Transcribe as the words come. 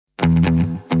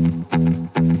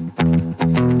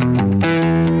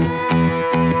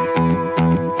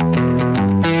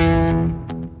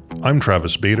I'm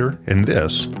Travis Bader, and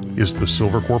this is the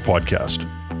Silvercore Podcast.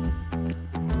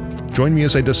 Join me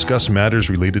as I discuss matters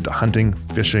related to hunting,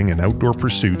 fishing, and outdoor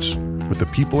pursuits with the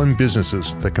people and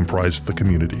businesses that comprise the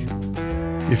community.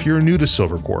 If you're new to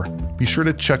Silvercore, be sure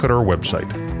to check out our website,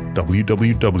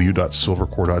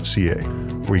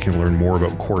 www.silvercore.ca, where you can learn more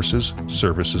about courses,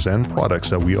 services, and products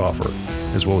that we offer,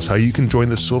 as well as how you can join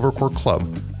the Silvercore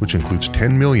Club, which includes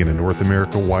 $10 million in North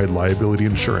America-wide liability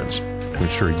insurance to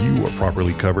ensure you are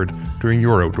properly covered during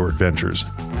your outdoor adventures.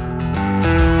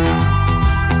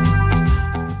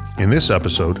 In this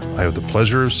episode, I have the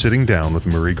pleasure of sitting down with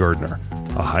Murray Gardner,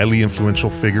 a highly influential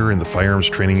figure in the firearms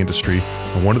training industry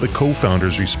and one of the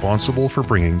co-founders responsible for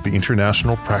bringing the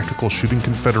International Practical Shooting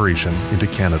Confederation into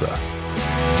Canada.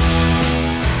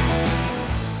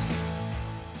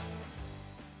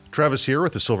 Travis here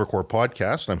with the Silvercore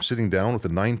Podcast. I'm sitting down with the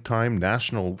 9-time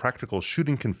National Practical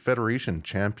Shooting Confederation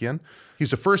champion.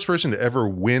 He's the first person to ever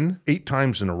win 8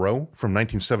 times in a row from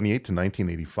 1978 to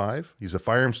 1985. He's a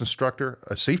firearms instructor,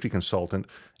 a safety consultant.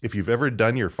 If you've ever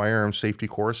done your firearms safety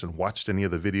course and watched any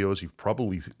of the videos, you've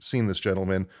probably seen this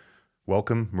gentleman.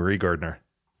 Welcome, Murray Gardner.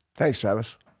 Thanks,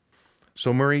 Travis.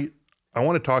 So, Murray, I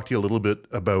want to talk to you a little bit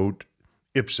about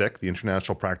IPSC, the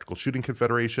International Practical Shooting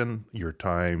Confederation, your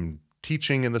time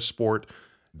teaching in the sport,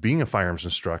 being a firearms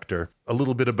instructor, a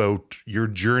little bit about your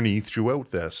journey throughout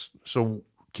this. So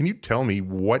can you tell me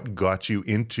what got you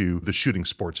into the shooting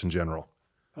sports in general?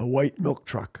 A white milk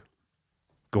truck.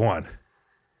 Go on.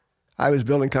 I was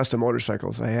building custom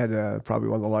motorcycles. I had probably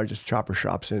one of the largest chopper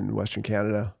shops in Western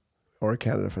Canada, or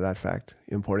Canada for that fact,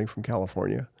 importing from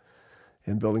California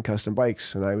and building custom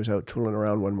bikes. And I was out tooling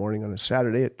around one morning on a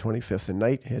Saturday at 25th and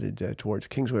Night, headed towards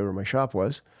Kingsway where my shop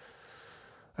was.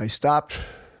 I stopped,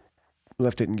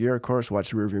 left it in gear, of course,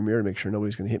 watched the rearview mirror to make sure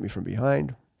nobody's going to hit me from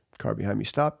behind. Car behind me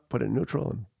stopped, put it in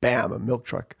neutral, and bam, a milk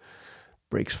truck.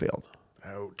 Brakes failed.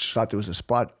 Ouch. Thought there was a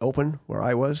spot open where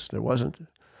I was. There wasn't.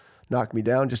 Knocked me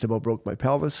down, just about broke my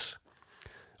pelvis.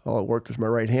 All it worked was my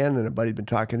right hand, and a buddy had been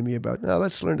talking to me about, no,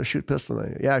 let's learn to shoot pistol.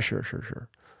 And yeah, sure.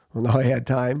 Well, now I had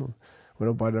time. Went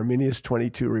and bought an Arminius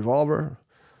 22 revolver,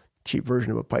 cheap version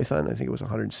of a Python. I think it was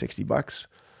 $160.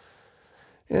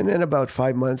 And then about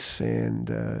 5 months and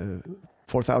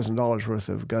 $4,000 worth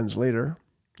of guns later.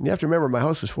 And you have to remember, my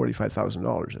house was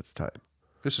 $45,000 at the time.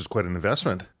 This is quite an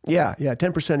investment. Yeah.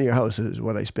 10% of your house is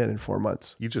what I spent in 4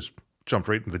 months. You just jumped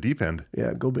right into the deep end.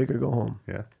 Yeah, go big or go home.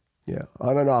 Yeah.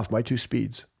 On and off, my 2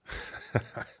 speeds.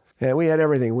 And we had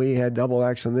everything. We had double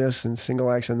action this and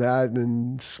single action that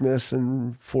and Smiths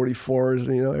and 44s,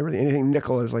 everything. Anything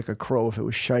nickel is like a crow. If it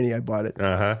was shiny, I bought it.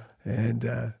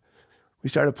 And we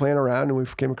started playing around, and we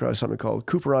came across something called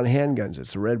Cooper on Handguns.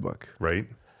 It's the Red Book. Right.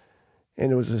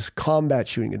 And it was this combat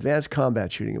shooting, advanced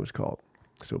combat shooting it was called.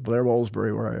 So Blair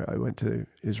Molesbury, where I went to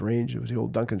his range, it was the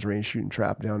old Duncan's range shooting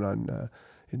trap down on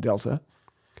in Delta.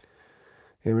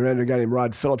 And we ran into a guy named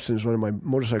Rod Phillipson, who's one of my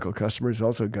motorcycle customers,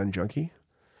 also a gun junkie.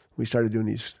 We started doing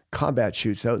these combat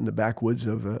shoots out in the backwoods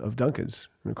of Duncan's.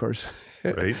 And of course,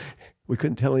 right. We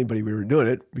couldn't tell anybody we were doing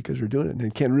it because we were doing it. And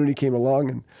then Ken Rooney came along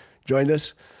and joined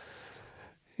us.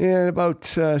 In about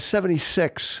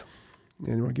 76,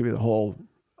 and we'll give you the whole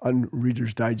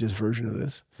Reader's Digest version of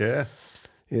this. Yeah.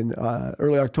 In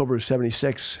early October of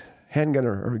 76,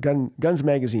 Guns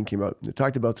Magazine came out. It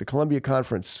talked about the Columbia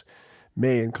Conference,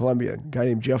 May in Columbia. A guy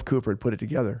named Jeff Cooper had put it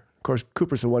together. Of course,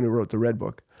 Cooper's the one who wrote the Red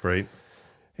Book. Right.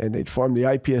 And they'd formed the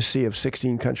IPSC of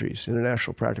 16 countries,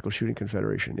 International Practical Shooting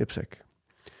Confederation, IPSC.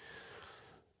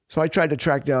 So I tried to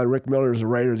track down Rick Miller as the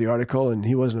writer of the article, and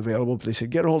he wasn't available. But they said,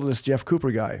 get a hold of this Jeff Cooper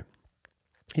guy.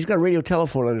 He's got a radio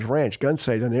telephone on his ranch, gun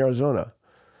site in Arizona.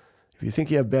 If you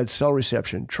think you have bad cell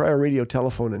reception, try a radio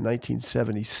telephone in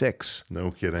 1976.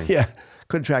 No kidding. Yeah,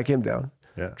 couldn't track him down.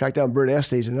 Yeah. Tracked down Bert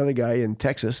Estes, another guy in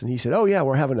Texas, and he said, oh yeah,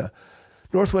 we're having a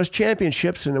Northwest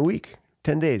Championships in a week,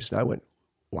 10 days. And I went,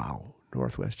 wow,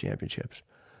 Northwest Championships.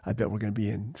 I bet we're going to be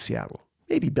in Seattle.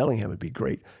 Maybe Bellingham would be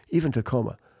great, even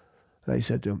Tacoma. And I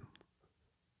said to him,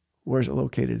 where's it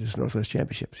located, this Northwest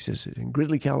Championships? He says, it's in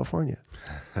Gridley, California.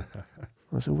 I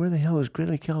said, where the hell is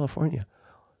Gridley, California?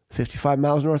 55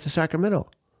 miles north of Sacramento.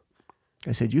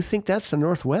 I said, you think that's the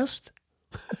Northwest?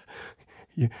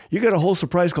 you got a whole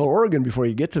surprise called Oregon before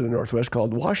you get to the Northwest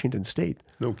called Washington State.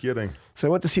 No kidding. So I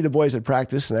went to see the boys at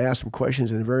practice, and I asked them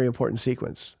questions in a very important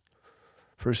sequence.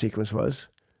 First sequence was,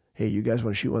 hey, you guys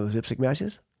want to shoot one of those IPSC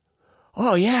matches?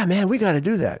 Oh, yeah, man, we got to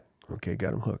do that. Okay,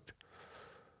 got them hooked.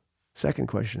 Second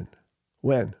question,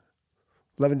 when?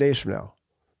 11 days from now.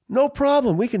 No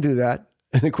problem, we can do that.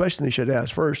 And the question they should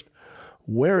ask first,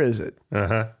 where is it?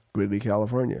 Gridley,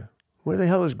 California. Where the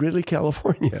hell is Gridley,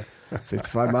 California?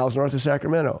 55 miles north of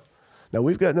Sacramento. Now,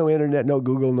 we've got no internet, no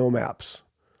Google, no maps.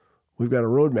 We've got a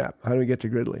road map. How do we get to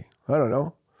Gridley? I don't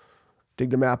know. Dig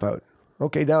the map out.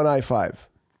 Okay, down I-5.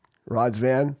 Rod's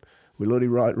van. We loaded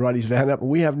Roddy's van up, and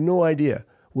we have no idea.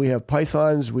 We have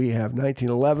Pythons. We have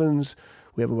 1911s.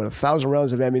 We have about 1,000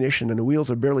 rounds of ammunition, and the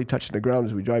wheels are barely touching the ground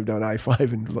as we drive down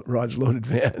I-5 in Rod's loaded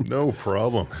van. No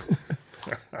problem.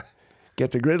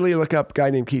 Get to Gridley, look up a guy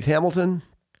named Keith Hamilton.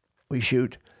 We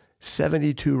shoot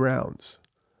 72 rounds,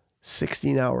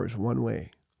 16 hours one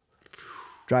way.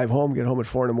 Drive home, get home at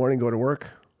 4 a.m, go to work,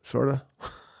 sort of.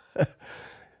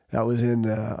 That was in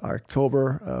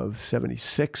October of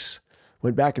 76.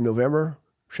 Went back in November,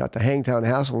 shot the Hangtown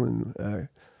Hassle in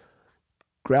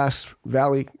Grass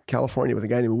Valley, California, with a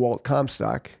guy named Walt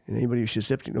Comstock. And anybody who's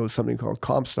Shipstic knows something called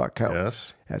Comstock Count.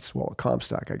 Yes. That's Walt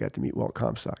Comstock. I got to meet Walt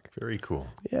Comstock. Very cool.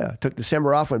 Yeah. Took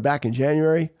December off, went back in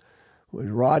January with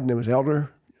Rod, and it was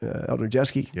Elder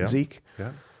Jeske, Yeah. Zeke.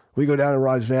 Yeah. We go down in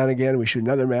Rod's van again. We shoot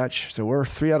another match. So we're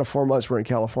 3 out of 4 months we're in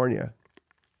California.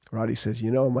 Roddy says,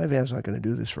 my van's not going to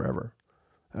do this forever.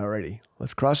 Alrighty.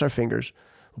 Let's cross our fingers.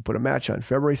 We'll put a match on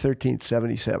February 13th,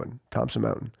 77, Thompson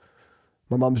Mountain.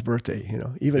 My mom's birthday,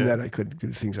 Even then, I couldn't do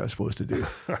the things I was supposed to do.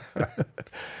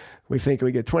 We think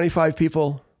we get 25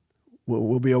 people,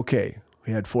 we'll be okay.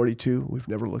 We had 42. We've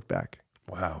never looked back.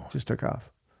 Wow. Just took off.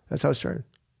 That's how it started.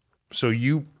 So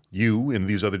you and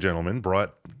these other gentlemen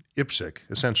brought IPSC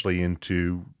essentially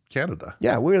into Canada.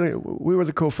 Yeah, we were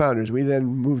the co-founders. We then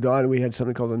moved on. We had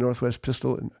something called the Northwest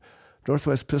Pistol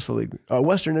League,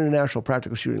 Western International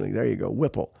Practical Shooting League. There you go,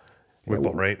 WIPL.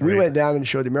 WIPL, right? We went down and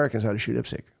showed the Americans how to shoot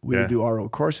IPSC. We Yeah. would do RO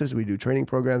courses. We do training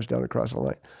programs down across the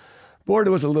line.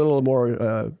 Border was a little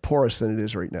more porous than it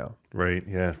is right now. Right.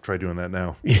 Yeah. Try doing that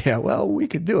now. Yeah, well, we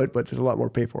could do it, but there's a lot more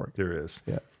paperwork. There is.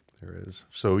 Yeah. There is.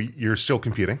 So you're still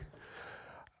competing?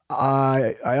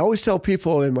 I always tell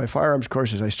people in my firearms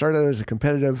courses, I started as a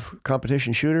competitive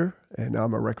competition shooter, and now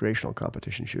I'm a recreational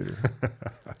competition shooter.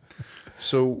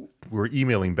 So we're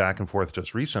emailing back and forth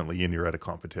just recently, and you're at a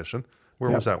competition. Where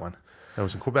was that one? That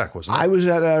was in Quebec, wasn't it? I was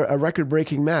at a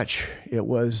record-breaking match. It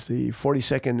was the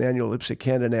 42nd Annual IPSC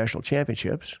Canada National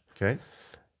Championships. Okay.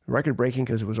 Record-breaking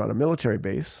because it was on a military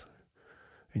base,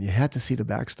 and you had to see the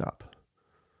backstop.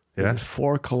 It Yeah. was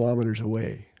 4 kilometers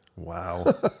away. Wow.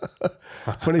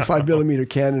 25 millimeter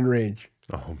cannon range.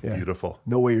 Oh, Yeah. beautiful.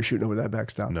 No way you're shooting over that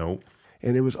backstop. No.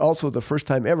 And it was also the first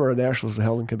time ever a nationals was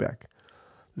held in Quebec.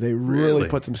 They really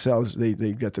put themselves, they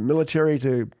got the military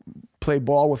to play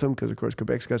ball with them because, of course,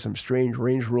 Quebec's got some strange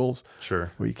range rules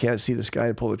Sure. where you can't see the sky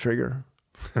and pull the trigger.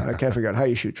 I can't figure out how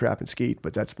you shoot trap and skeet,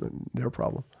 but that's their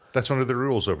problem. That's one of the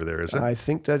rules over there, is it? I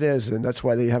think that is, and that's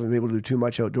why they haven't been able to do too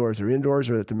much outdoors. They're indoors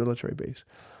or at the military base.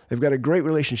 They've got a great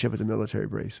relationship at the military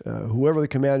base. Whoever the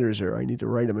commanders are, I need to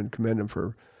write them and commend them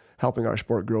for helping our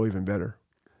sport grow even better.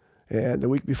 And the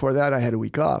week before that, I had a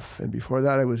week off. And before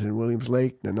that, I was in Williams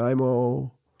Lake,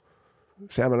 Nanaimo,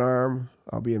 Salmon Arm.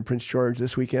 I'll be in Prince George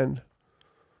this weekend.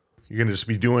 You're going to just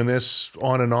be doing this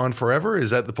on and on forever?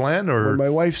 Is that the plan? Or When my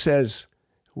wife says,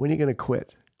 when are you going to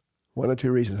quit? One of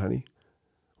two reasons, honey.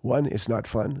 One, it's not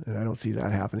fun, and I don't see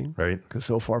that happening. Right. Because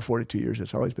so far, 42 years,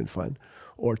 it's always been fun.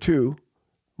 Or two,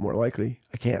 more likely,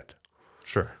 I can't.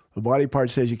 Sure. The body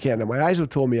part says you can't. Now, my eyes have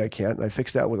told me I can't, and I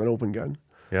fixed that with an open gun.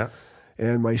 Yeah.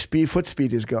 And my foot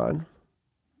speed is gone.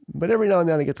 But every now and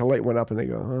then I get to light one up and they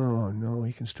go, oh, no,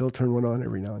 he can still turn one on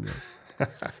every now and then.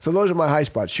 So those are my high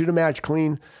spots. Shoot a match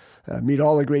clean, meet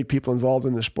all the great people involved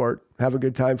in the sport, have a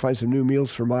good time, find some new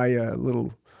meals for my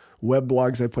little web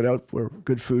blogs I put out for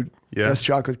good food. Yeah. Best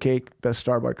chocolate cake, best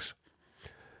Starbucks.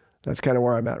 That's kind of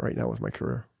where I'm at right now with my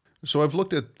career. So I've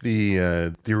looked at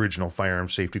the original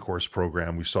firearms safety course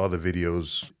program. We saw the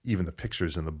videos, even the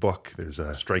pictures in the book. There's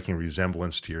a striking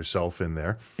resemblance to yourself in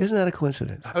there. Isn't that a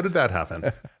coincidence? How did that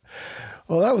happen?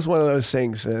 Well, that was one of those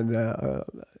things. And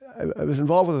I was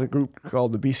involved with a group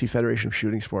called the BC Federation of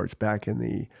Shooting Sports back in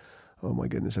the, oh my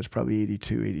goodness, that's probably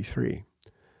 82, 83.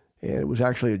 And it was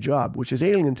actually a job, which is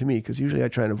alien to me because usually I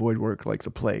try and avoid work like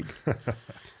the plague.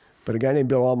 But a guy named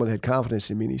Bill Allman had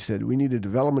confidence in me, and he said, we need a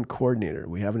development coordinator.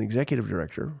 We have an executive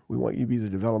director. We want you to be the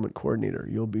development coordinator.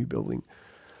 You'll be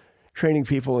training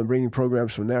people and bringing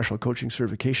programs from the National Coaching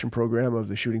Certification Program of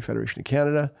the Shooting Federation of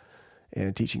Canada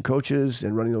and teaching coaches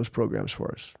and running those programs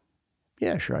for us.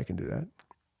 Yeah, sure, I can do that.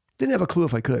 Didn't have a clue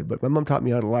if I could, but my mom taught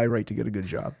me how to lie right to get a good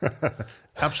job.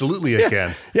 Absolutely I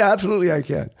can. Yeah, absolutely I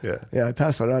can. Yeah. Yeah, I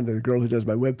passed that on to the girl who does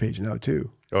my webpage now, too.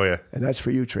 Oh, yeah. And that's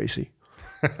for you, Tracy.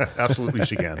 Absolutely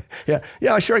she can.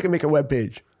 Yeah, sure, I can make a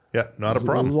webpage. Yeah, not a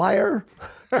problem. Liar.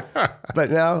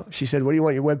 But now she said, what do you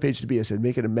want your webpage to be? I said,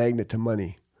 make it a magnet to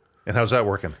money. And how's that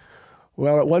working?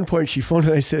 Well, at one point she phoned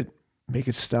and I said, make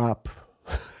it stop.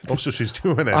 Oh, so she's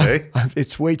doing it, eh?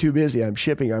 It's way too busy. I'm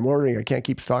shipping, I'm ordering, I can't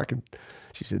keep stocking.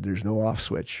 She said, there's no off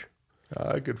switch.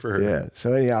 Good for her. Yeah.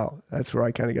 So anyhow, that's where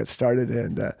I kind of got started.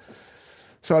 And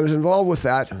so I was involved with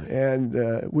that.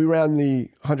 And we ran the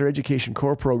Hunter Education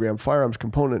Core Program firearms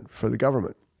component for the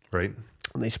government. Right.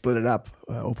 And they split it up.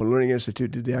 Open Learning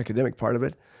Institute did the academic part of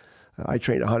it. I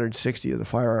trained 160 of the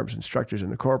firearms instructors in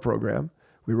the core program.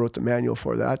 We wrote the manual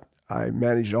for that. I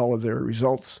managed all of their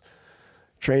results,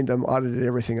 trained them, audited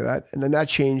everything of that. And then that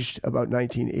changed about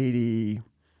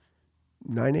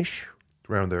 1989-ish.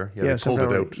 Around there. Yeah, they pulled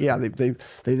it out. Yeah,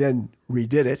 they then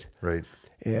redid it. Right.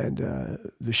 And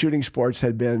the shooting sports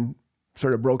had been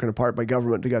sort of broken apart by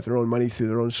government. They got their own money through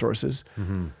their own sources.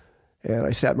 Mm-hmm. And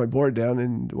I sat my board down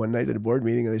and one night at a board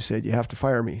meeting and I said, you have to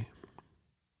fire me.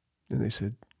 And they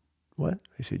said, what?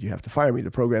 I said, you have to fire me. The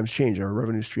program's changed. Our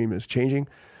revenue stream is changing.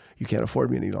 You can't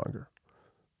afford me any longer.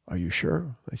 Are you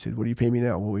sure? I said, what do you pay me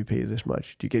now? Well, we pay you this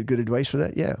much. Do you get good advice for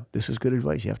that? Yeah, this is good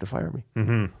advice. You have to fire me.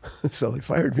 Mm-hmm. So they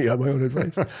fired me on my own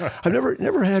advice. I've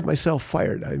never had myself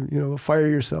fired. Fire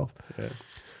yourself. Yeah.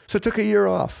 So I took a year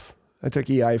off. I took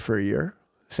EI for a year,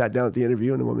 sat down at the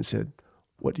interview, and the woman said,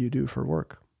 what do you do for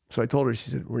work? So I told her, she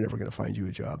said, we're never going to find you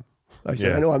a job. I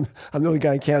said, I know, I'm the only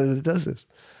guy in Canada that does this.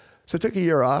 So I took a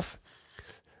year off,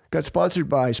 got sponsored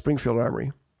by Springfield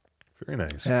Armory. Very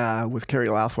nice. With Carrie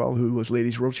Lathwell, who was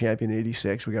ladies world champion in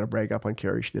 86. We got to brag up on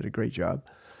Carrie. She did a great job.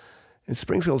 And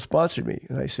Springfield sponsored me.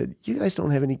 And I said, you guys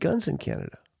don't have any guns in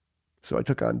Canada. So I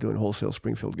took on doing wholesale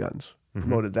Springfield guns. Mm-hmm.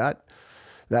 Promoted that.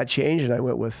 That changed, and I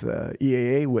went with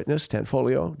EAA, Witness,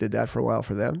 Tanfolio. Did that for a while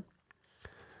for them.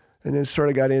 And then sort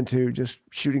of got into just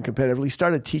shooting competitively.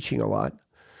 Started teaching a lot.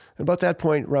 And about that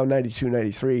point, around 92,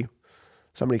 93,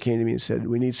 somebody came to me and said,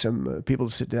 we need some people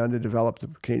to sit down to develop the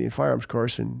Canadian firearms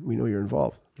course, and we know you're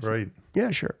involved. Right.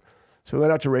 Yeah, sure. So we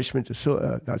went out to Richmond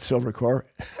to, not Silver Corps,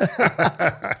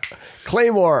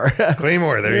 Claymore.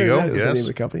 Claymore, there you go. That was yes. the name of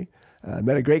the company.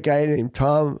 Met a great guy named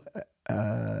Tom.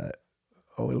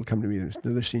 It'll come to me in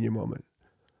another senior moment.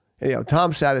 Anyhow,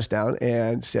 Tom sat us down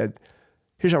and said,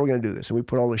 here's how we're going to do this. And we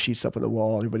put all the sheets up on the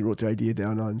wall. Everybody wrote their idea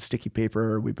down on sticky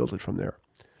paper. We built it from there.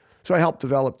 So I helped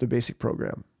develop the basic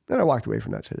program. Then I walked away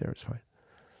from that, said, there, it's fine.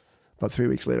 About 3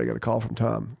 weeks later, I got a call from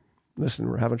Tom. Listen,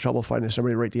 we're having trouble finding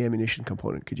somebody to write the ammunition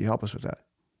component. Could you help us with that?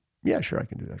 Yeah, sure, I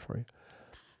can do that for you.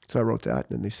 So I wrote that,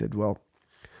 and then they said, well,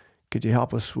 could you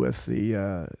help us with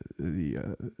the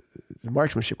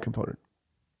marksmanship component?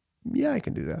 Yeah, I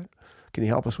can do that. Can you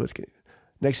help us with...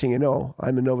 Next thing you know,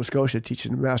 I'm in Nova Scotia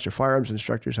teaching the master firearms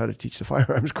instructors how to teach the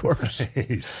firearms course.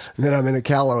 Nice. And then I'm in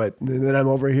Iqaluit, and then I'm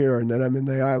over here, and then I'm in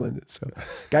the island. So a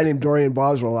guy named Dorian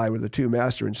Boswell and I were the two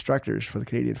master instructors for the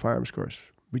Canadian firearms course.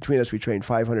 Between us, we trained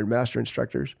 500 master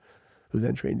instructors who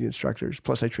then trained the instructors.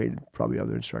 Plus I trained probably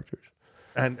other instructors.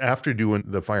 And after doing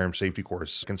the firearms safety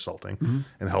course consulting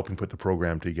and helping put the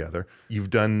program together,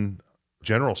 you've done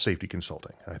general safety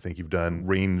consulting. I think you've done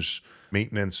range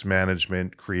maintenance,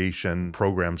 management, creation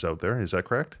programs out there. Is that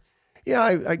correct? Yeah,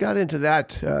 I got into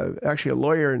that. Actually, a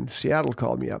lawyer in Seattle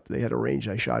called me up. They had a range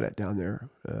I shot at down there.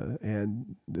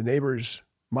 And the neighbors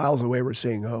miles away were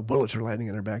saying, oh, bullets are landing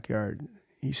in our backyard.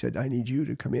 He said, I need you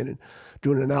to come in and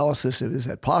do an analysis of, is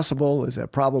that possible? Is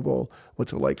that probable?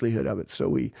 What's the likelihood of it? So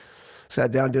we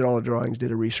sat down, did all the drawings,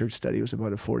 did a research study. It was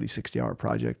about a 40, 60-hour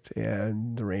project,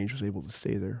 and the range was able to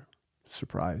stay there.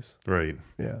 Surprise. Right.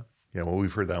 Yeah. Yeah, well,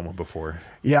 we've heard that one before.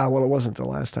 Yeah, well, it wasn't the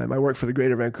last time. I worked for the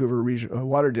Greater Vancouver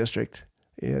Water District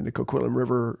in the Coquitlam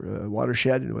River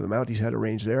watershed, and when the Mounties had a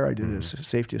range there, I did a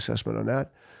safety assessment on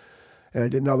that. And I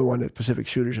did another one at Pacific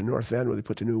Shooters in North Van where they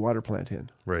put the new water plant in.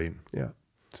 Right. Yeah.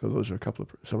 So those are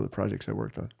some of the projects I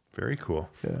worked on. Very cool.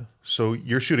 Yeah. So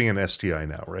you're shooting an STI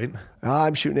now, right?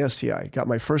 I'm shooting STI. Got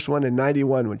my first one in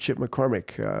 91 when Chip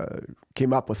McCormick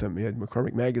came up with them. He had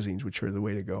McCormick magazines, which are the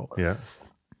way to go. Yeah.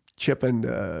 Chip and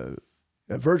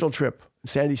Virgil Tripp and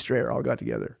Sandy Strayer all got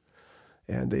together.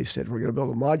 And they said, we're going to build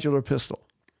a modular pistol.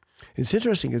 And it's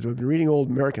interesting because I've been reading old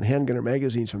American Handgunner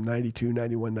magazines from 92,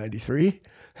 91, 93.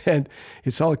 And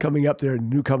it's all coming up there. And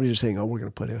new companies are saying, oh, we're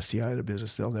going to put STI out of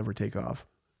business. They'll never take off.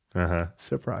 Uh-huh.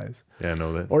 Surprise. Yeah, I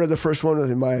know that. Ordered the first one,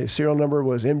 and my serial number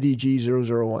was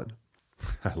MDG001.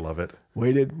 I love it.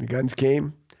 Waited, the guns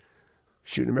came,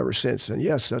 shooting them ever since. And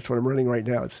yes, that's what I'm running right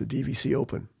now. It's the DVC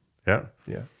Open. Yeah.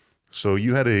 Yeah. So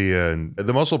you had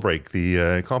the muzzle brake, the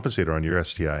compensator on your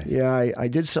STI. Yeah, I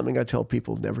did something I tell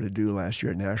people never to do last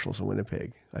year at Nationals in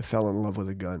Winnipeg. I fell in love with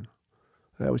a gun.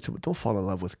 And I always tell people, don't fall in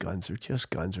love with guns. They're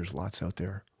just guns. There's lots out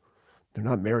there. They're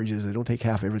not marriages. They don't take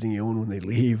half everything you own when they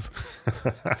leave.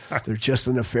 They're just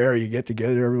an affair. You get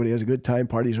together, everybody has a good time,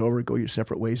 party's over, go your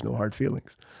separate ways, no hard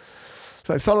feelings.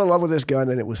 So I fell in love with this gun,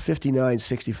 and it was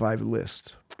 59.65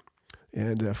 list.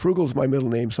 And Frugal's my middle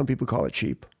name. Some people call it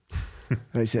cheap. And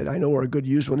I said, I know where a good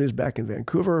used one is back in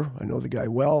Vancouver. I know the guy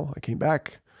well. I came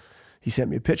back. He sent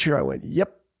me a picture. I went,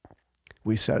 yep.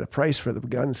 We set a price for the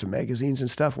gun and some magazines and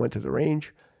stuff. Went to the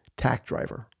range. Tack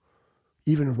driver.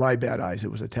 Even with my bad eyes,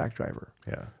 it was a tack driver.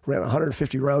 Yeah. Ran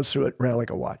 150 rounds through it. Ran like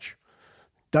a watch.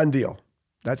 Done deal.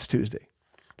 That's Tuesday.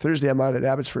 Thursday, I'm out at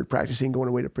Abbotsford practicing, going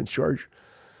away to Prince George.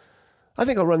 I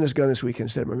think I'll run this gun this weekend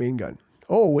instead of my main gun.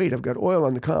 Oh, wait, I've got oil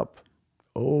on the comp.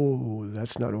 Oh,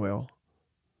 that's not oil.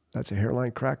 That's a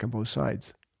hairline crack on both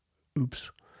sides.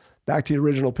 Oops. Back to the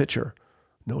original picture.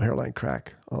 No hairline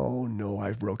crack. Oh, no,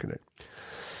 I've broken it.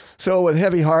 So with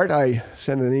heavy heart, I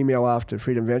sent an email off to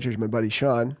Freedom Ventures, my buddy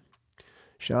Sean.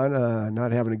 Sean,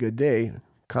 not having a good day.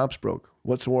 Comp's broke.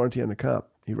 What's the warranty on the comp?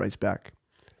 He writes back,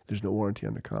 there's no warranty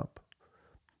on the comp.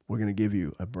 We're going to give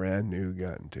you a brand new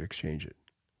gun to exchange it.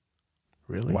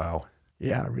 Really? Wow.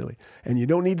 Yeah, really. And you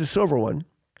don't need the silver one.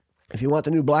 If you want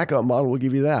the new blackout model, we'll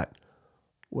give you that.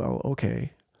 Well,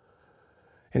 okay.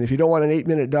 And if you don't want an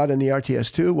 8-minute dot in the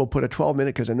RTS2, we'll put a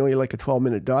 12-minute, because I know you like a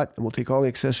 12-minute dot, and we'll take all the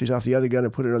accessories off the other gun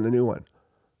and put it on the new one.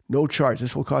 No charge.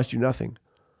 This will cost you nothing.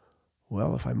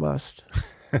 Well, if I must.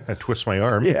 I twist my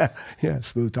arm. Yeah,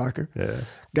 smooth talker. Yeah.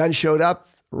 Gun showed up,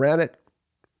 ran it,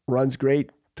 runs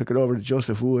great, took it over to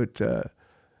Joseph Wu at,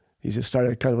 he just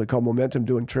started kind of like called Momentum,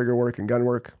 doing trigger work and gun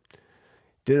work.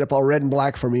 Did it up all red and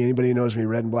black for me. Anybody who knows me,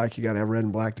 red and black, you got to have red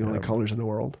and black, the only colors in the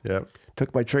world. Yeah.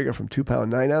 Took my trigger from 2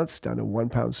 pound 9 ounce down to 1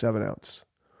 pound 7 ounce.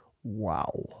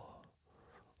 Wow.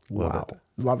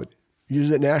 Love it.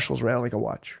 Used it at Nationals, ran like a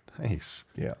watch. Nice.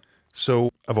 Yeah.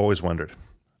 So I've always wondered,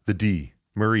 the D,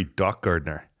 Murray Doc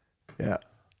Gardner. Yeah.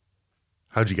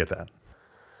 How'd you get that?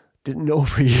 Didn't know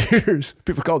for years.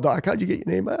 People call Doc, how'd you get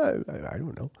your name? I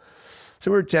don't know.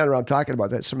 So we were standing around talking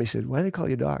about that. Somebody said, why do they call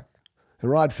you Doc? And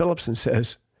Rod Phillipson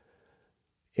says,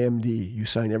 MD, you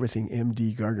sign everything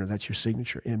MD Gardner. That's your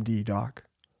signature, MD Doc.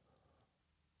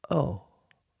 Oh,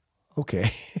 okay.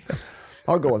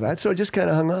 I'll go with that. So I just kind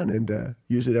of hung on and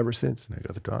used it ever since. I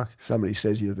got the Doc. Somebody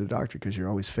says you're the doctor because you're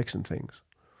always fixing things.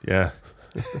 Yeah.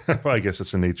 Well, I guess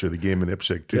it's the nature of the game in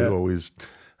IPSC too. Yeah. Always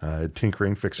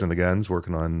tinkering, fixing the guns,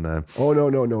 working on... Oh,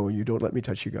 no. You don't let me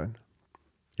touch your gun.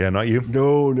 Yeah, not you?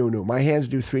 No. My hands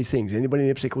do 3 things. Anybody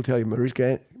in IPSC will tell you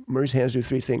Murray's hands do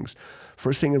 3 things.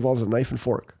 First thing involves a knife and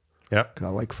fork. Yeah. Because I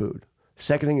like food.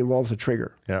 Second thing involves a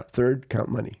trigger. Yeah. Third, count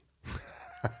money.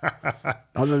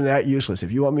 Other than that, useless.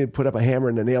 If you want me to put up a hammer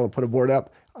and a nail and put a board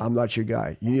up, I'm not your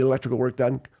guy. You need electrical work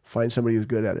done, find somebody who's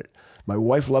good at it. My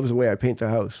wife loves the way I paint the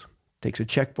house. Takes a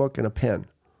checkbook and a pen.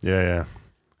 Yeah.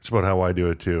 It's about how I do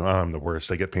it too. I'm the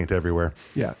worst. I get paint everywhere.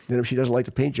 Yeah. Then if she doesn't like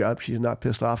the paint job, she's not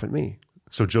pissed off at me.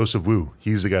 So Joseph Wu,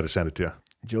 he's the guy to send it to you.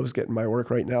 Joe's getting my work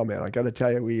right now, man. I got to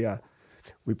tell you,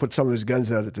 we put some of his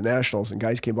guns out at the Nationals, and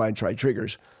guys came by and tried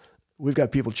triggers. We've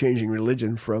got people changing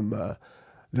religion from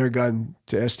their gun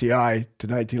to STI to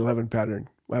 1911 pattern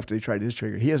after they tried his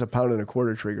trigger. He has a 1.25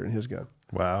 pound trigger in his gun.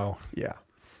 Wow. Yeah.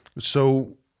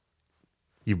 So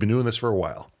you've been doing this for a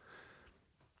while.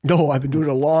 No, I've been doing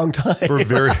it a long time. For a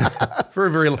very,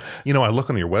 I look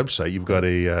on your website, you've got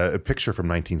a picture from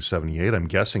 1978. I'm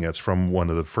guessing it's from one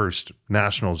of the first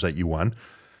Nationals that you won.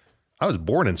 I was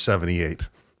born in 78,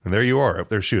 and there you are up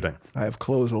there shooting. I have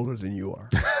clothes older than you are.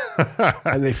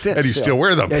 And they fit. And you still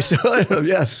wear them. I still wear them,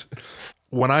 yes.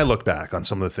 When I look back on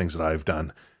some of the things that I've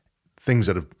done, things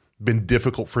that have been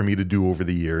difficult for me to do over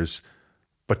the years,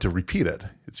 but to repeat it,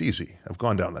 it's easy. I've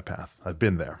gone down that path. I've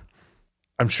been there.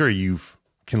 I'm sure you've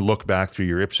can look back through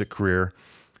your IPSC career.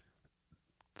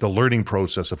 The learning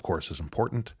process, of course, is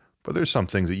important, but there's some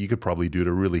things that you could probably do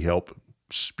to really help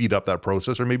speed up that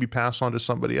process, or maybe pass on to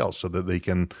somebody else so that they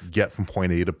can get from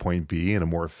point A to point B in a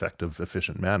more effective,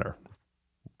 efficient manner.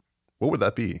 What would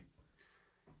that be?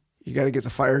 You got to get the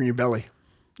fire in your belly.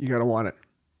 You got to want it.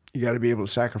 You got to be able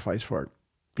to sacrifice for it.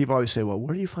 People always say, well,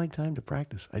 where do you find time to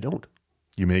practice? I don't.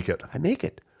 You make it. I make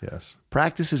it. Yes.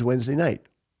 Practice is Wednesday night,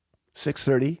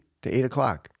 6:30 to 8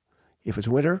 o'clock. If it's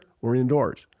winter, we're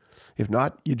indoors. If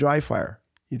not, you dry fire.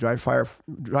 You dry fire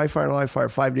and live fire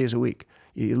 5 days a week.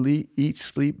 You eat,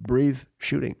 sleep, breathe,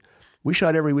 shooting. We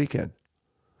shot every weekend.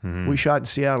 Mm-hmm. We shot in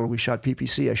Seattle. We shot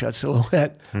PPC. I shot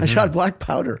Silhouette. Mm-hmm. I shot black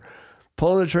powder.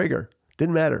 Pulling the trigger.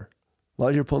 Didn't matter. As long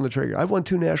as you're pulling the trigger. I've won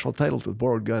 2 national titles with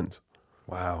borrowed guns.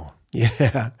 Wow.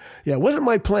 Yeah. It wasn't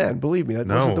my plan, believe me. That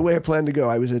wasn't the way I planned to go.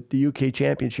 I was at the UK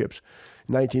Championships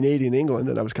in 1980 in England,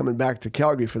 and I was coming back to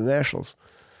Calgary for the Nationals.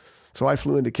 So I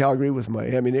flew into Calgary with my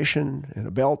ammunition and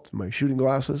a belt, and my shooting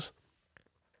glasses.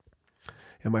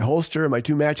 And my holster and my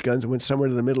 2 match guns went somewhere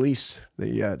to the Middle East.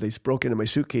 They broke into my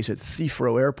suitcase at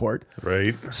Heathrow Airport.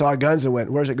 Right. Saw guns and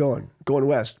went, where's it going? Going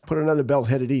west. Put another belt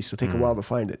headed east. It'll take a while to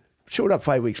find it. Showed up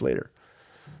 5 weeks later.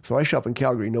 So I show up in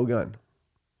Calgary, no gun.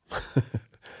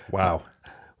 Wow.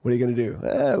 What are you going to do?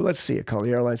 Let's see. I call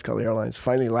the airlines.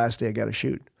 Finally, last day, I got to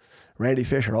shoot. Randy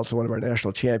Fisher, also one of our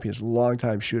national champions,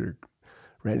 longtime shooter.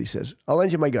 Randy says, I'll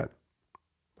lend you my gun.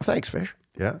 Well, thanks, Fish.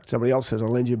 Yeah. Somebody else says, I'll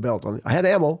lend you a belt. I had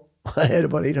ammo. I had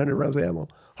about 800 rounds of ammo,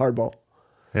 hardball.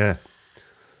 Yeah.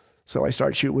 So I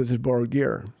start shooting with his borrowed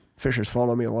gear. Fisher's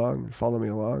following me along and following me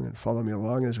along and following me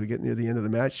along. As we get near the end of the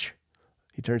match,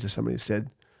 he turns to somebody and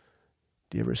said,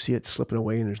 do you ever see it slipping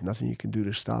away and there's nothing you can do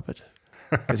to stop it?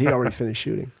 Because he'd already finished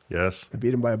shooting. Yes. I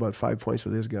beat him by about 5 points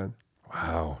with his gun.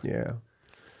 Wow. Yeah.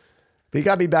 But he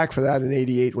got me back for that in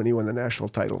 '88 when he won the national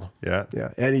title. Yeah.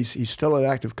 Yeah. And he's still an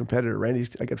active competitor.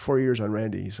 I got 4 years on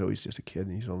Randy, so he's just a kid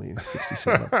and he's only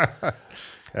 67.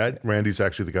 Randy's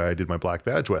actually the guy I did my black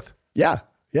badge with. Yeah.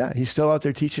 Yeah. He's still out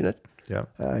there teaching it. Yeah.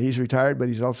 He's retired, but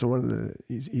he's also one of the,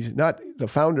 he's not the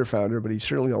founder, but he's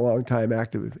certainly a long time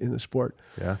active in the sport.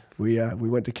 Yeah. We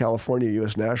went to California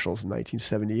U.S. Nationals in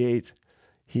 1978.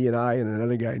 He and I and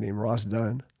another guy named Ross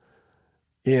Dunn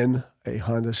in a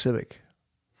Honda Civic.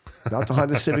 Not the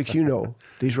Honda Civics you know.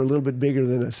 These were a little bit bigger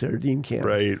than a sardine can.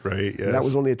 Right, yes. And that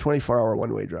was only a 24-hour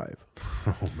one-way drive.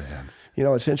 Oh, man. You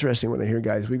know, it's interesting when I hear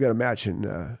guys, we've got a match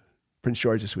in Prince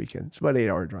George this weekend. It's about an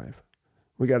 8-hour drive.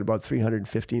 We got about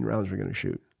 315 rounds we're going to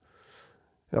shoot.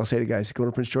 And I'll say to guys, go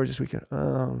to Prince George this weekend.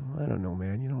 Oh, I don't know,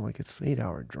 man. You know, like it's an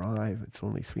 8-hour drive. It's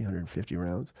only 350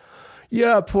 rounds.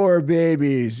 Yeah, poor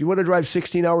babies. You want to drive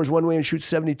 16 hours one way and shoot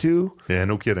 72? Yeah,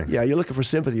 no kidding. Yeah, you're looking for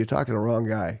sympathy. You're talking to the wrong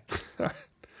guy.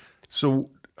 So,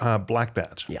 black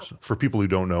badge. Yeah. So for people who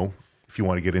don't know, if you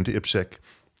want to get into IPSC,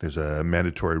 there's a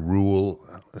mandatory rule,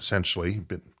 essentially.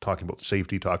 Been talking about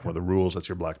safety, talking about the rules. That's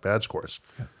your black badge course.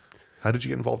 Yeah. How did you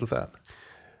get involved with that?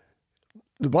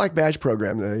 The Black Badge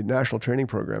program, the national training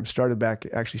program, started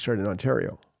in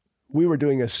Ontario. We were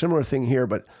doing a similar thing here,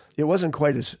 but it wasn't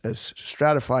quite as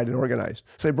stratified and organized.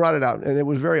 So they brought it out, and it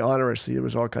was very onerous. There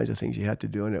was all kinds of things you had to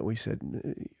do in it. We said,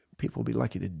 people will be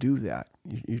lucky to do that.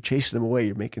 You're chasing them away.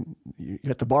 You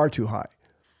got the bar too high.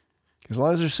 As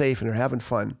long as they're safe and they're having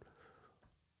fun,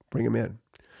 bring them in.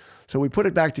 So we put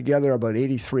it back together about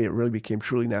 83. It really became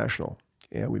truly national.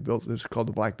 And we built this called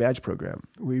the Black Badge program.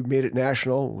 We made it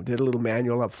national. We did a little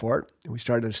manual up for it. And we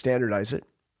started to standardize it.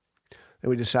 Then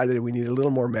we decided that we needed a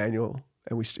little more manual,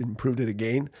 and we improved it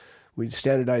again. We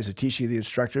standardized the teaching of the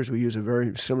instructors. We use a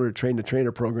very similar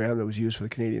train-the-trainer program that was used for the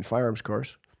Canadian Firearms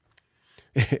course.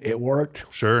 It worked.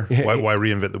 Sure. Why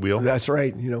reinvent the wheel? That's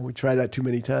right. You know, we tried that too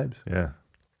many times. Yeah.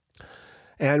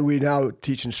 And we now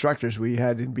teach instructors. We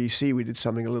had in BC, we did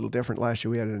something a little different last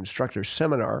year. We had an instructor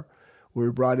seminar where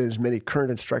we brought in as many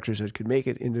current instructors that could make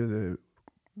it into the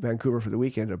Vancouver for the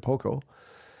weekend at POCO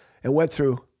and went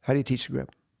through, how do you teach the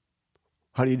grip?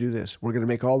 How do you do this? We're going to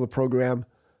make all the program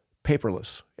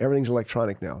paperless. Everything's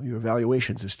electronic now. Your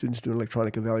evaluations, the students do an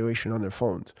electronic evaluation on their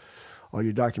phones. All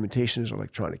your documentation is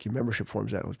electronic. Your membership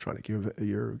forms are electronic.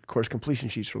 Your course completion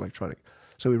sheets are electronic.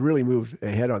 So we really moved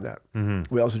ahead on that.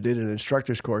 Mm-hmm. We also did an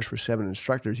instructor's course for 7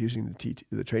 instructors using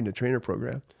the train-the-trainer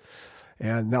program.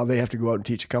 And now they have to go out and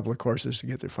teach a couple of courses to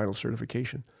get their final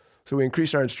certification. So we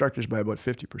increased our instructors by about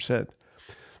 50%.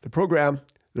 The program,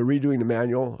 they're redoing the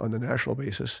manual on the national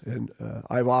basis, and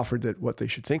I've offered that what they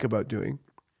should think about doing,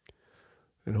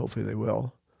 and hopefully they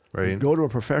will, right. Go to a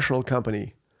professional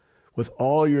company with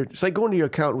all your, it's like going to your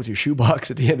accountant with your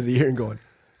shoebox at the end of the year and going,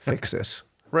 fix this.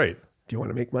 Right. Do you want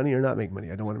to make money or not make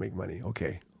money? I don't want to make money.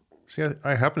 Okay. See,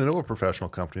 I happen to know a professional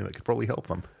company that could probably help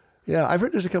them. Yeah, I've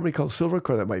heard there's a company called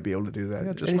Silvercore that might be able to do that.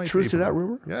 Yeah, any truth to that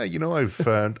rumor? Yeah, you know, I've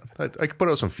I could put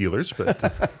out some feelers,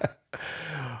 but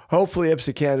hopefully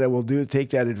IPSC Canada will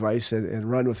take that advice and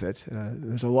run with it.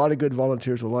 There's a lot of good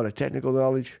volunteers with a lot of technical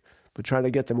knowledge, but trying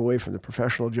to get them away from the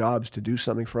professional jobs to do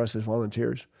something for us as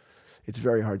volunteers, it's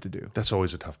very hard to do. That's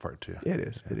always a tough part too. It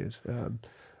is. Yeah. It is.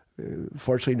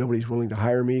 Fortunately, nobody's willing to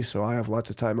hire me, so I have lots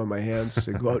of time on my hands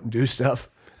to go out and do stuff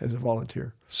as a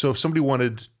volunteer. So if somebody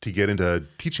wanted to get into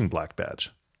teaching Black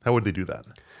Badge, how would they do that?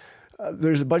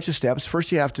 There's a bunch of steps.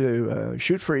 First, you have to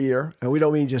shoot for a year, and we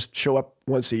don't mean just show up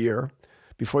once a year,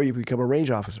 before you become a range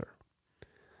officer.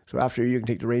 So after a year, you can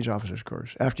take the range officer's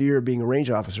course. After a year of being a range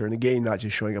officer, and again, not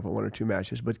just showing up at 1 or 2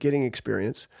 matches, but getting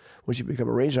experience, once you become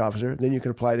a range officer, then you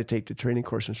can apply to take the training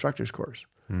course instructor's course.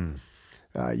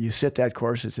 You sit that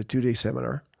course. It's a 2-day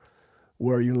seminar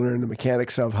where you learn the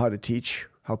mechanics of how to teach,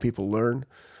 how people learn.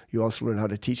 You also learn how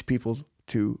to teach people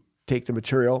to take the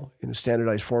material in a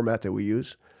standardized format that we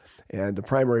use. And the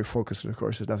primary focus of the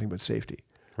course is nothing but safety.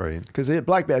 Right. Because the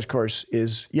black badge course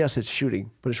is, yes, it's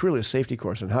shooting, but it's really a safety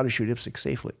course on how to shoot IPSC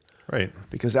safely. Right.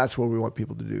 Because that's what we want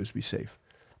people to do, is be safe.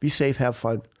 Be safe, have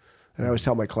fun. And I always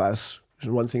tell my class,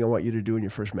 there's one thing I want you to do in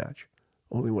your first match.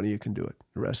 Only one of you can do it.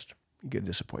 The rest, you're going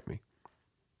to disappoint me.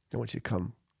 I want you to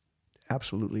come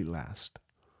absolutely last.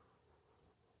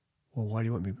 Well, why do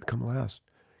you want me to come last?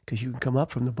 Because you can come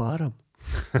up from the bottom.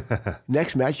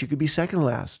 Next match, you could be second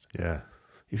last. Yeah.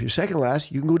 If you're second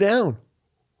last, you can go down.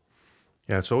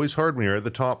 Yeah, it's always hard when you're at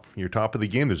the top. You're top of the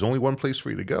game. There's only one place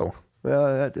for you to go.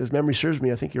 Well, as memory serves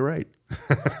me, I think you're right.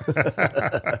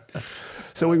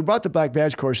 So we brought the black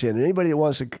badge course in. And anybody that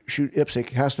wants to shoot IPSC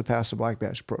has to pass the black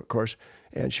badge course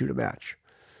and shoot a match.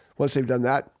 Once they've done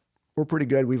that, we're pretty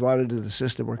good. We've audited the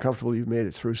system. We're comfortable you've made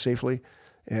it through safely.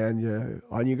 And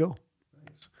on you go.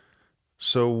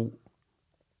 So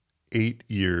 8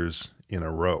 years in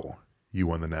a row, you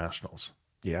won the Nationals.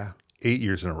 Yeah. 8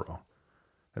 years in a row.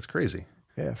 That's crazy.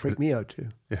 Yeah, freaked me out too.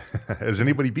 Has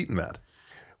anybody beaten that?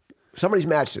 Somebody's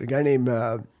matched it. A guy named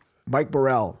Mike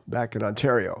Burrell back in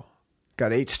Ontario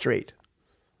got 8 straight.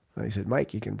 And I said,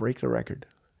 Mike, you can break the record.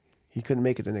 He couldn't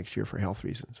make it the next year for health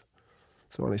reasons.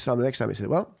 So when I saw him the next time, I said,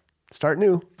 well, start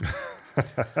new.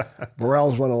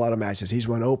 Burrell's won a lot of matches. He's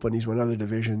won Open. He's won other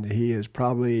division. He is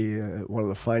probably one of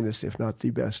the finest, if not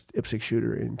the best, IPSC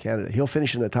shooter in Canada. He'll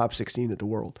finish in the top 16 at the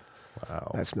world.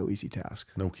 Wow. That's no easy task.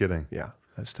 No kidding. Yeah,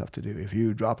 that's tough to do. If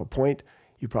you drop a point,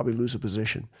 you probably lose a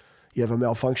position. You have a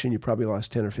malfunction, you probably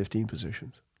lost 10 or 15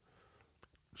 positions.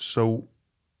 So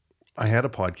I had a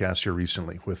podcast here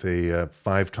recently with a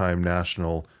 5-time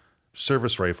national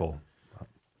service rifle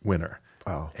winner.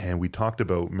 Wow. And we talked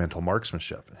about mental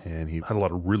marksmanship, and he had a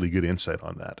lot of really good insight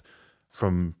on that.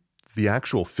 From the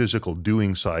actual physical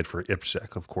doing side for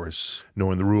IPSC, of course,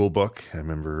 knowing the rule book. I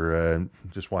remember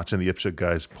just watching the IPSC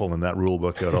guys pulling that rule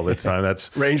book out all the time.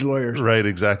 That's range lawyers. Right,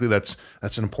 exactly. That's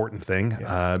an important thing.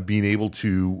 Yeah. Being able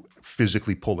to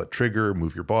physically pull that trigger,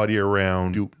 move your body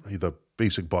around, do the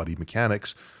basic body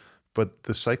mechanics. But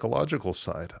the psychological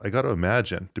side, I got to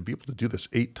imagine, to be able to do this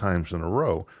 8 times in a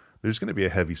row, there's going to be a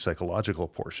heavy psychological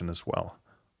portion as well.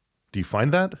 Do you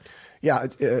find that? Yeah,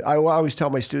 I always tell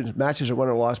my students, matches are won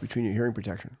or lost between your hearing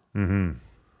protection. Mm-hmm.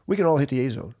 We can all hit the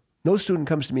A zone. No student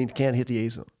comes to me and can't hit the A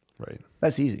zone. Right.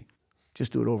 That's easy.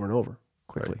 Just do it over and over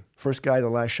quickly. Right. First guy, the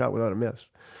last shot without a miss.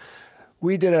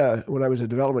 We did when I was a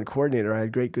development coordinator, I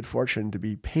had great good fortune to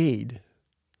be paid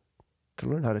to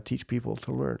learn how to teach people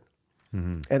to learn.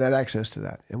 Mm-hmm. And I had access to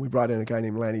that. And we brought in a guy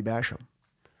named Lanny Basham.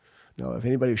 Now, if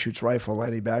anybody who shoots rifle,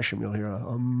 Lanny Basham, you'll hear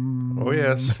Oh,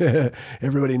 yes.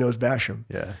 Everybody knows Basham.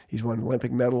 Yeah. He's won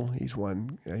Olympic medal. He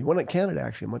won in Canada,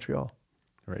 actually, in Montreal.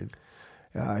 Right.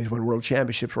 He's won World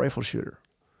Championships rifle shooter.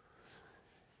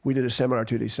 We did a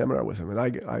 2-day seminar with him, and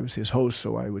I was his host,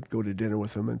 so I would go to dinner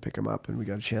with him and pick him up, and we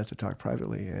got a chance to talk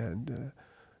privately. And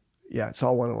it's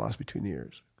all won and lost between the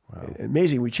ears. Wow.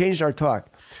 Amazing. We changed our talk.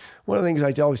 One of the things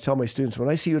I always tell my students, when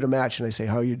I see you at a match and I say,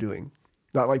 how are you doing?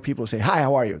 Not like people say, hi,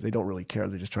 how are you? They don't really care.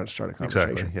 They're just trying to start a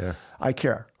conversation. Exactly, yeah. I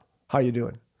care. How you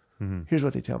doing? Mm-hmm. Here's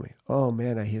what they tell me. Oh,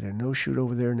 man, I hit a no-shoot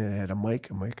over there, and I had a mic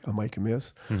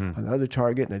miss on the other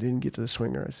target, and I didn't get to the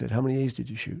swinger. I said, how many A's did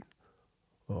you shoot?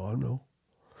 Oh, I don't know.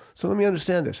 So let me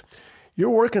understand this. You're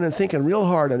working and thinking real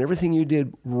hard on everything you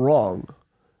did wrong,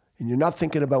 and you're not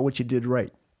thinking about what you did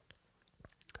right.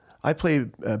 I play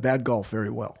bad golf very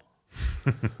well.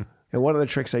 And one of the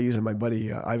tricks I use on my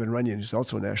buddy, Ivan Runyon, who's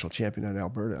also a national champion in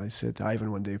Alberta, I said to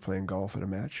Ivan one day playing golf at a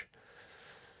match,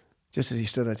 just as he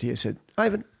stood on tee, I said,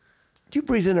 Ivan, do you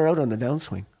breathe in or out on the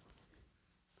downswing?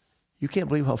 You can't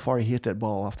believe how far he hit that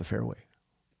ball off the fairway.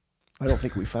 I don't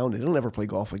think we found it. He'll never play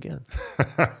golf again.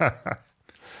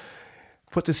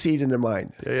 Put the seed in their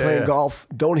mind. Playing golf,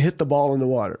 don't hit the ball in the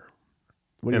water.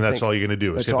 And that's all you're going to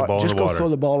do is hit the ball in the water. Just go throw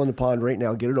the ball in the pond right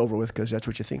now. Get it over with because that's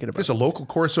what you're thinking about. There's a local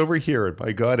course over here. And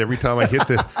by God, every time I hit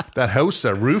that house,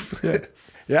 that roof.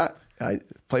 Yeah, I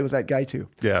play with that guy too.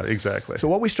 Yeah, exactly. So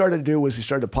what we started to do was we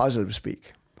started to positive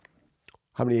speak.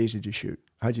 How many A's did you shoot?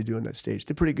 How'd you do on that stage?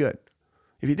 Did pretty good.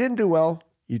 If you didn't do well,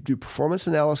 you do performance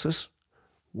analysis.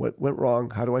 What went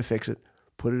wrong? How do I fix it?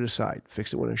 Put it aside.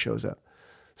 Fix it when it shows up.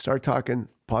 Start talking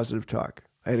positive talk.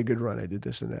 I had a good run. I did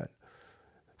this and that.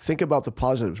 Think about the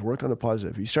positives. Work on the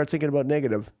positive. You start thinking about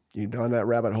negative, you're down that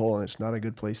rabbit hole, and it's not a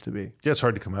good place to be. Yeah, it's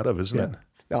hard to come out of, isn't it?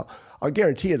 Now, I'll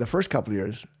guarantee you the first couple of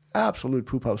years, absolute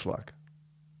poop house luck.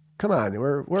 Come on,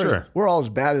 we're all as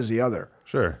bad as the other.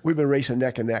 Sure. We've been racing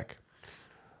neck and neck.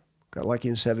 Got lucky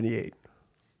in 78.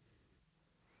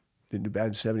 Didn't do bad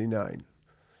in 79.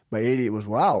 By 80, it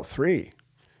was, 3.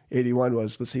 81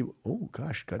 was, let's see, oh,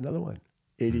 gosh, got another one.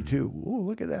 82, oh,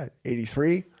 look at that.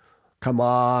 83, come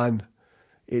on.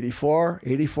 84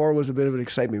 was a bit of an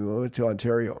excitement. We went to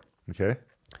Ontario. Okay.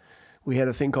 We had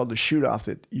a thing called the shoot-off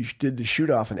that you did the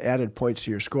shoot-off and added points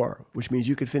to your score, which means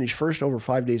you could finish first over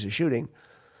 5 days of shooting,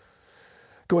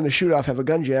 go in the shoot-off, have a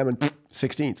gun jam, and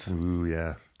 16th. Ooh,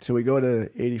 yeah. So we go to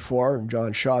 84, and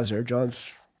John Shaw's there.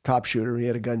 John's top shooter. He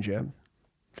had a gun jam.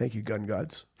 Thank you, gun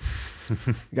gods.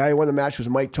 The guy who won the match was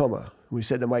Mike Toma. We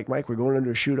said to Mike, we're going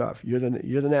under a shoot-off. You're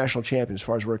the national champion as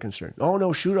far as we're concerned. Oh,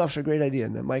 no, shoot-offs are a great idea.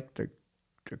 And then Mike, they're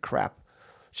crap.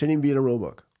 Shouldn't even be in a rule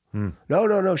book.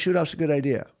 No, shoot-off's a good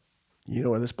idea. You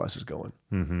know where this bus is going.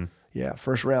 Mm-hmm. Yeah,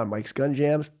 first round, Mike's gun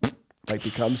jams. Mike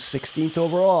becomes 16th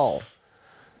overall.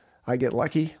 I get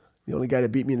lucky. The only guy to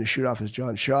beat me in the shoot-off is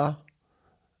John Shaw.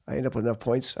 I end up with enough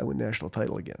points. I win national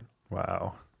title again.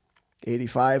 Wow.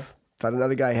 85. Thought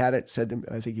another guy had it. Said to me,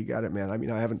 I think you got it, man. I mean,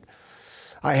 I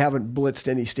haven't blitzed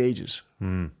any stages.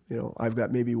 You know, I've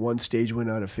got maybe one stage win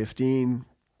out of 15,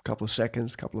 a couple of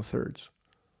seconds, a couple of thirds.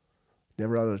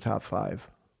 Never out of the top 5.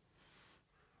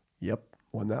 Yep.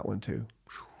 Won that one too.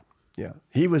 Yeah.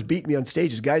 He was beating me on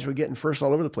stages. Guys were getting first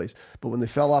all over the place. But when they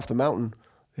fell off the mountain,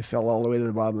 they fell all the way to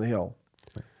the bottom of the hill.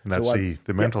 And that's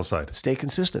the mental side. Stay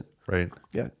consistent. Right.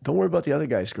 Yeah. Don't worry about the other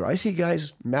guy's score. I see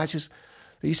guys, matches,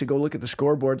 they used to go look at the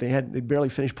scoreboard. They barely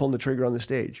finished pulling the trigger on the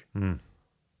stage. I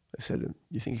said,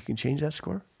 you think you can change that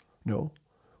score? No.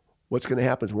 What's going to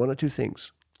happen is one of two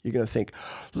things. You're going to think,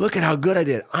 look at how good I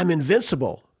did. I'm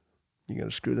invincible. You're going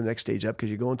to screw the next stage up because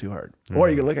you're going too hard. Or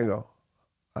you're going to look and go,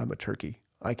 I'm a turkey.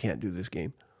 I can't do this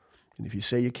game. And if you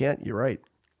say you can't, you're right.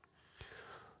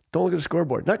 Don't look at the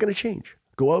scoreboard. Not going to change.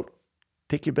 Go out,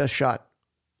 take your best shot.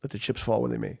 Let the chips fall where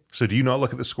they may. So do you not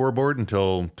look at the scoreboard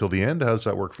until the end? How does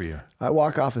that work for you? I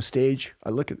walk off a stage. I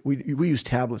look at, we use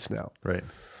tablets now. Right.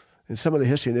 And some of the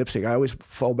history in IPSC, I always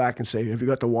fall back and say, have you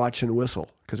got the watch and whistle?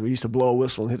 Because we used to blow a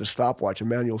whistle and hit a stopwatch, a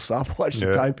manual stopwatch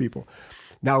to time people.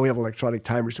 Now we have electronic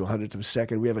timers to 100th of a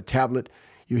second. We have a tablet.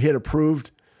 You hit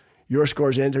approved. Your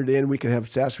score's entered in. We can have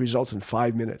stats results in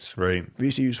 5 minutes. Right. We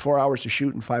used to use 4 hours to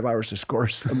shoot and 5 hours to score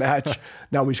a match.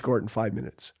 Now we score it in 5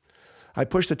 minutes. I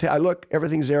push I look,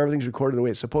 everything's there, everything's recorded the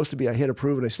way it's supposed to be. I hit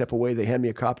approve and I step away. They hand me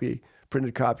a copy,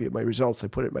 printed copy of my results. I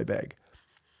put it in my bag.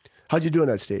 How'd you do on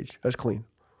that stage? That's clean.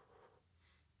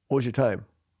 What was your time?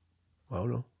 I don't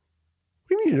know. What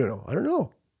do you mean you don't know? I don't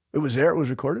know. It was there, it was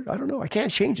recorded. I don't know. I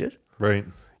can't change it. Right.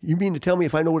 You mean to tell me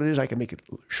if I know what it is, I can make it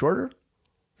shorter?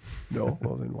 No.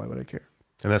 Well, then why would I care?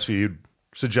 And that's what you'd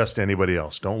suggest to anybody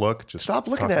else. Don't look. Just stop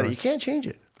looking at it. You can't change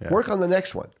it. Yeah. Work on the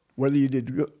next one. Whether you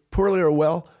did poorly or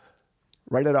well,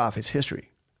 write it off. It's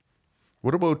history.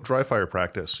 What about dry fire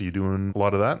practice? Are you doing a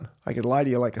lot of that? I could lie to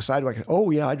you like a sidewalk. Oh,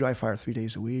 yeah, I dry fire 3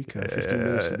 days a week, 15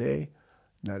 minutes a day.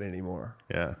 Not anymore.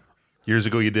 Yeah. Years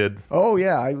ago you did. Oh,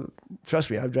 yeah.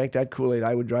 Trust me, I've drank that Kool-Aid.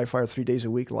 I would dry fire 3 days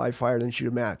a week, live fire, then shoot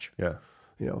a match. Yeah.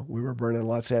 You know, we were burning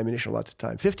lots of ammunition, lots of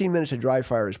time. 15 minutes of dry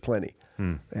fire is plenty.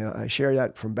 And I share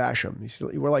that from Basham. He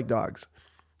said, we're like dogs.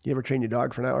 You ever train your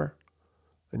dog for an hour?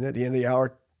 And at the end of the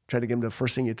hour, try to give him the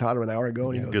first thing you taught him an hour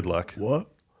ago. And he goes, good luck. What?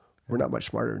 We're not much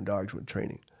smarter than dogs with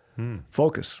training.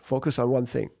 Focus on one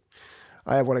thing.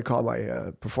 I have what I call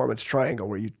my performance triangle,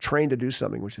 where you train to do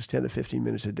something, which is 10 to 15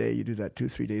 minutes a day. You do that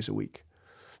 2-3 days a week.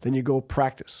 Then you go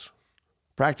practice.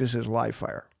 Practice is live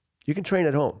fire. You can train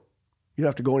at home. You don't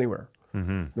have to go anywhere.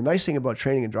 The nice thing about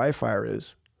training in dry fire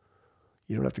is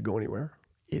you don't have to go anywhere.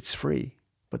 It's free.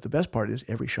 But the best part is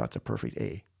every shot's a perfect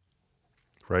A.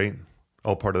 Right.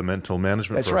 All part of the mental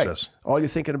management process. That's right. All you're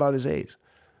thinking about is A's.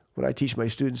 When I teach my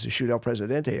students to shoot El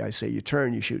Presidente, I say you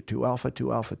turn, you shoot 2 alpha,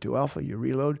 2 alpha, 2 alpha, you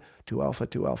reload, 2 alpha,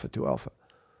 2 alpha, 2 alpha.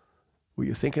 Were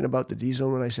you thinking about the D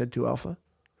zone when I said 2 alpha?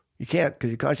 You can't, because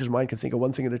your conscious mind can think of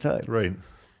one thing at a time. Right.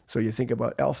 So you think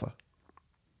about alpha.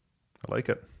 I like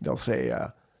it. They'll say,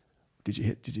 how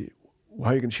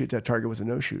are you going to shoot that target with a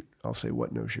no shoot? I'll say,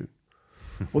 what no shoot?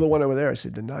 Well, the one over there, I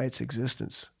said, deny its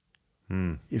existence.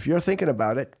 If you're thinking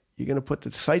about it, you're going to put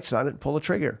the sights on it and pull the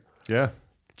trigger. Yeah.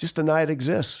 Just deny it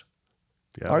exists.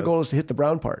 Yeah, Our goal is to hit the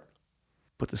brown part.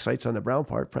 Put the sights on the brown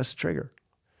part, press the trigger.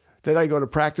 Then I go to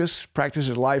practice. Practice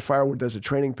is live fire. Where does the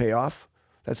training pay off?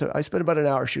 I spend about an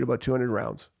hour, shoot about 200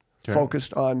 rounds,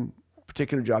 focused on a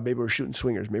particular job. Maybe we're shooting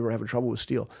swingers. Maybe we're having trouble with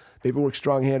steel. Maybe we work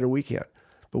strong hand or weak hand.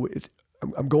 But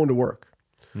I'm going to work.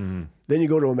 Then you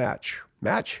go to a match.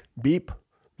 Match, beep,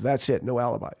 that's it. No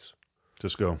alibis.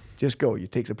 Just go. Just go. You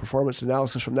take the performance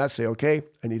analysis from that, say, okay,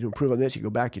 I need to improve on this. You go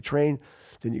back, you train,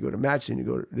 then you go to match, then you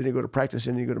go to practice,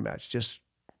 then you go to match. Just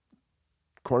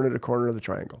corner to corner of the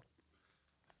triangle.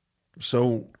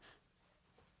 So,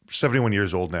 71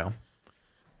 years old now.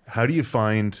 How do you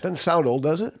find... Doesn't sound old,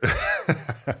 does it?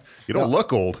 You don't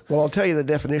look old. Well, I'll tell you the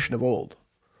definition of old.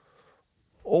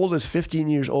 old as 15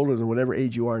 years older than whatever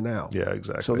age you are now. Yeah,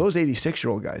 exactly. So those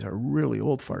 86-year-old guys are really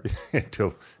old farts.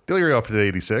 Till you're up to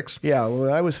 86. Yeah, when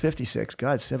I was 56,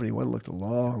 God, 71 looked a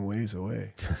long ways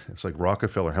away. It's like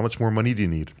Rockefeller. How much more money do you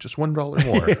need? Just $1 more,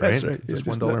 right? That's right. Just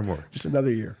Yeah, $1 more. Just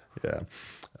another year. Yeah.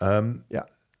 Yeah.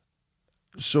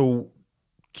 So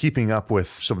keeping up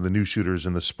with some of the new shooters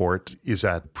in the sport, is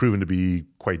that proven to be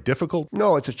quite difficult?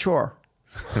 No, it's a chore.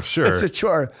 Sure. It's a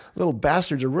chore. Little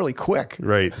bastards are really quick.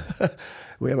 Right.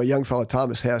 We have a young fellow,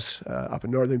 Thomas Hess, up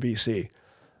in northern BC.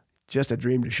 Just a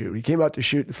dream to shoot. He came out to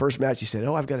shoot the first match. He said,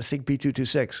 I've got a SIG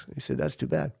P226. He said, that's too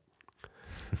bad.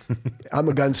 I'm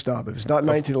a gun snob. If it's not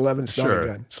 1911, it's not Sure. a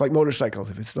gun. It's like motorcycles.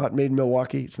 If it's not made in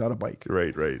Milwaukee, it's not a bike.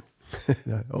 Right.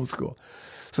 Old school.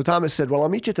 So Thomas said, well, I'll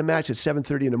meet you at the match at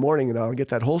 7:30 in the morning and I'll get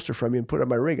that holster from you and put it on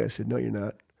my rig. I said, no, you're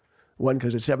not. One,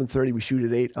 because at 7:30 we shoot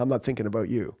at 8. I'm not thinking about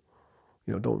you.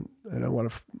 I don't want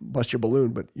to bust your balloon,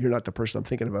 but you're not the person I'm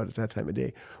thinking about at that time of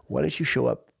day. Why don't you show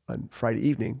up on Friday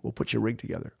evening? We'll put your rig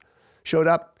together. Showed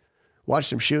up,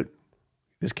 watched him shoot.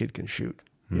 This kid can shoot.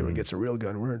 He ever gets a real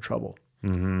gun, we're in trouble.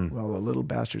 Mm-hmm. Well, the little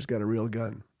bastard's got a real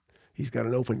gun. He's got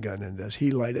an open gun, and does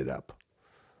he light it up?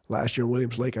 Last year in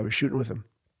Williams Lake, I was shooting with him.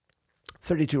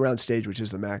 32-round stage, which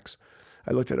is the max.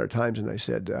 I looked at our times and I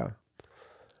said,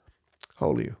 how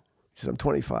old are you? He says, I'm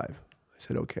 25. I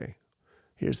said, okay,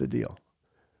 here's the deal.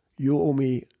 You owe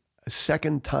me a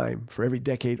second time for every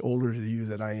decade older than you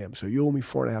that I am. So you owe me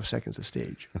 4.5 seconds a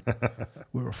stage.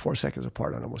 We were 4 seconds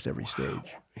apart on almost every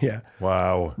stage. Yeah.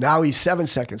 Wow. Now he's 7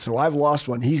 seconds. So I've lost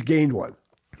one. He's gained one.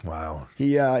 Wow.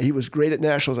 He was great at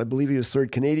nationals. I believe he was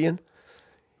third Canadian.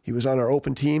 He was on our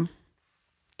open team.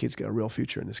 Kid's got a real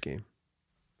future in this game.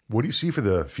 What do you see for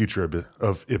the future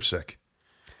of IPSC?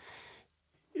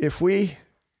 If we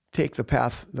take the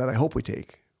path that I hope we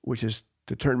take, which is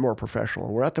to turn more professional,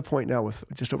 and we're at the point now with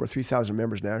just over 3,000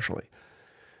 members nationally.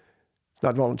 It's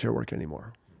not volunteer work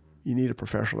anymore. You need a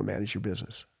professional to manage your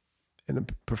business. And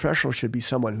the professional should be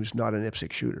someone who's not an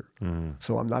IPSC shooter. Mm.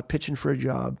 So I'm not pitching for a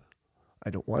job. I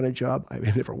don't want a job.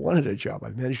 I've never wanted a job.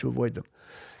 I've managed to avoid them.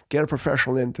 Get a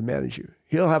professional in to manage you.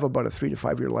 He'll have about a 3 to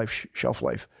 5 year shelf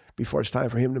life before it's time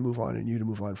for him to move on and you to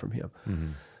move on from him. Mm-hmm.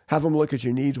 Have him look at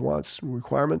your needs, wants, and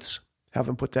requirements. Have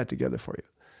him put that together for you.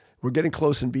 We're getting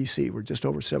close in BC. We're just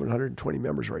over 720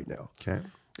 members right now. Okay.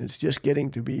 It's just getting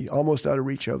to be almost out of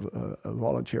reach of a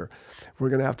volunteer. We're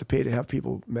going to have to pay to have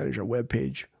people manage our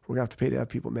webpage. We're going to have to pay to have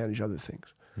people manage other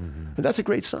things. Mm-hmm. And that's a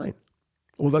great sign.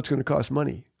 Well, that's going to cost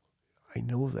money. I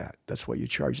know that. That's why you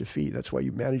charge a fee. That's why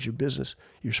you manage your business,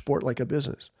 your sport like a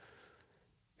business.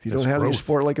 If you don't handle your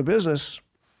sport like a business,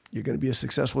 you're going to be as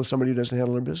successful as somebody who doesn't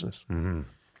handle their business. Mm-hmm. And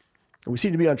we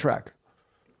seem to be on track.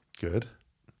 Good.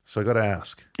 So I got to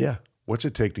ask. Yeah. What's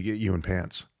it take to get you in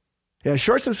pants? Yeah,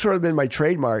 shorts have sort of been my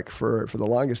trademark for the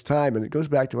longest time, and it goes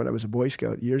back to when I was a Boy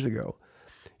Scout years ago.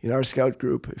 In our scout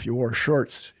group, if you wore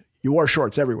shorts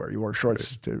everywhere. You wore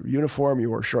shorts to uniform, you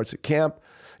wore shorts at camp.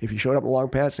 If you showed up in long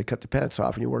pants, they cut the pants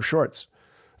off and you wore shorts.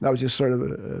 And that was just sort of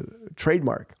a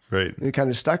trademark. Right. And it kind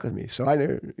of stuck with me. So I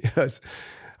knew, yes,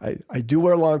 I do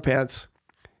wear long pants.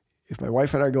 If my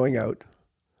wife and I are going out,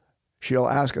 she'll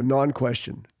ask a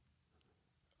non-question,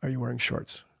 are you wearing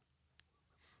shorts?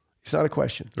 It's not a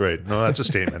question. Right. No, that's a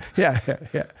statement. Yeah.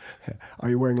 Are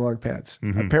you wearing long pants?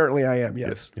 Mm-hmm. Apparently I am,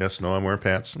 yes. Yes, no, I'm wearing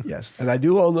pants. Yes, and I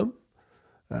do own them.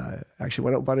 Actually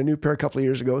went out and bought a new pair a couple of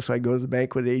years ago, so I go to the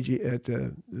banquet at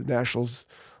the Nationals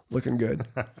looking good.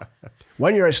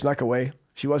 One year I snuck away.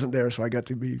 She wasn't there, so I got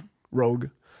to be rogue.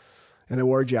 And I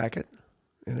wore a jacket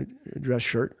and a dress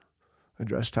shirt, a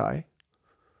dress tie,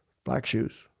 black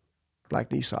shoes,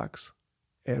 black knee socks,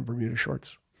 and Bermuda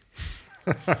shorts.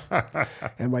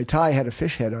 And my tie had a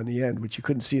fish head on the end, which you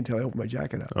couldn't see until I opened my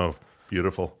jacket up. Oh,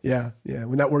 beautiful. Yeah.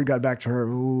 When that word got back to her,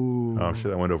 ooh. Oh, sure,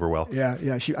 that went over well. Yeah.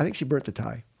 I think she burnt the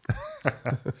tie.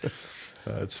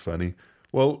 That's funny.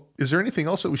 Well, is there anything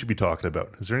else that we should be talking about?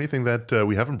 Is there anything that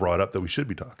we haven't brought up that we should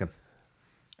be talking?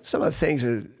 Some of the things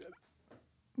that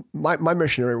my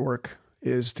missionary work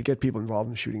is to get people involved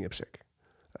in shooting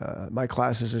IPSC. My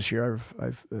classes this year,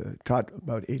 I've taught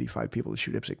about 85 people to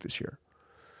shoot IPSC this year.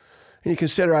 And you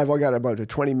consider I've got about a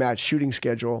 20-match shooting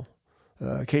schedule.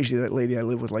 Occasionally that lady I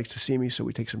live with likes to see me, so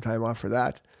we take some time off for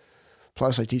that.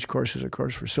 Plus I teach courses, of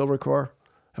course, for Silver Corps,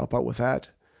 help out with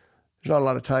that. There's not a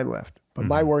lot of time left. But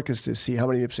my work is to see how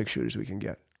many IPSC shooters we can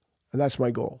get. And that's my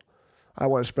goal. I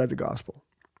want to spread the gospel.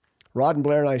 Rod and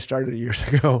Blair and I started it years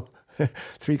ago.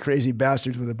 3 crazy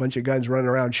bastards with a bunch of guns running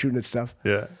around shooting at stuff.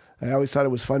 Yeah. I always thought it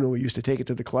was fun when we used to take it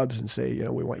to the clubs and say,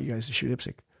 we want you guys to shoot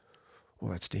IPSC.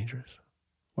 Well, that's dangerous.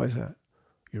 Why is that?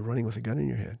 You're running with a gun in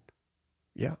your hand.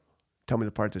 Yeah. Tell me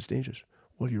the part that's dangerous.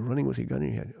 Well, you're running with a gun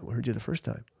in your hand. I heard you the first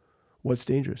time. What's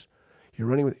dangerous?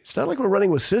 It's not like we're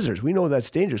running with scissors. We know that's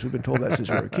dangerous. We've been told that since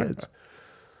we were kids.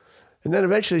 And then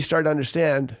eventually start to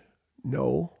understand,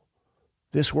 no,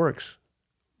 this works.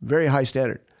 Very high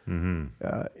standard.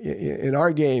 In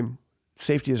our game,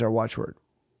 safety is our watchword.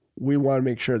 We want to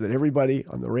make sure that everybody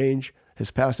on the range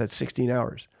has passed that 16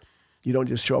 hours. You don't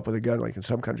just show up with a gun like in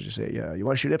some countries. You say, yeah, you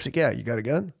want to shoot IPSC? Yeah, you got a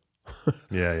gun?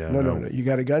 No. You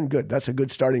got a gun? Good. That's a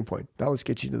good starting point. Now let's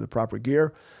get you into the proper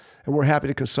gear. And we're happy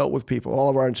to consult with people. All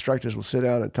of our instructors will sit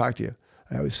down and talk to you.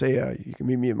 I always say, you can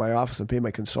meet me at my office and pay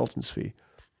my consultant's fee.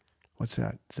 What's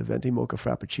that? It's a Venti Mocha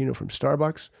Frappuccino from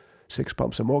Starbucks, 6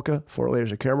 pumps of mocha, 4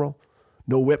 layers of caramel,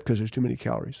 no whip because there's too many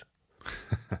calories.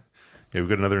 Yeah, we've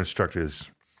got another instructor.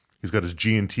 He's got his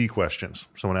G&T questions.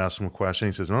 Someone asks him a question.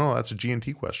 He says, no, that's a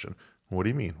G&T question. What do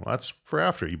you mean? Well, that's for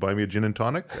after. You buy me a gin and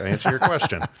tonic, I answer your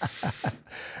question.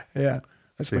 Yeah,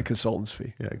 that's my consultant's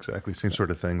fee. Yeah, exactly. Same sort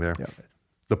of thing there. Yeah.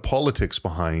 The politics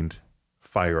behind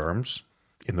firearms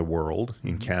in the world,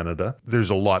 in Canada, there's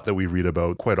a lot that we read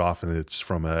about. Quite often it's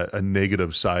from a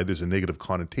negative side. There's a negative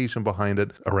connotation behind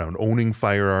it around owning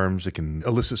firearms. It can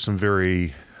elicit some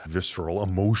very visceral,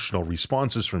 emotional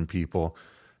responses from people.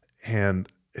 And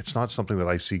it's not something that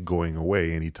I see going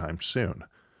away anytime soon.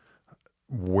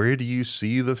 Where do you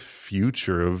see the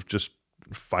future of just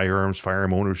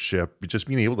firearm ownership, just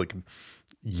being able to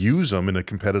use them in a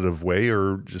competitive way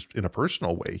or just in a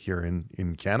personal way here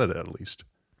in Canada, at least?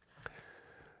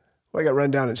 Well, I got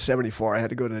run down in 74. I had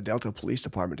to go to the Delta Police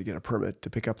Department to get a permit to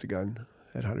pick up the gun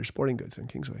at Hunter Sporting Goods in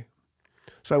Kingsway.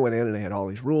 So I went in and they had all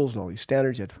these rules and all these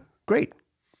standards. Great,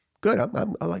 good,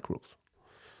 I like rules.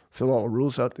 Fill all the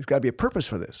rules out. There's got to be a purpose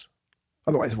for this.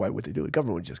 Otherwise, why would they do it? The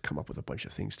government would just come up with a bunch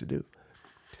of things to do.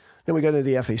 Then we got into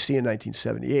the FAC in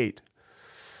 1978.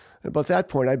 And about that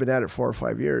point, I'd been at it 4 or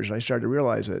 5 years, and I started to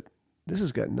realize that this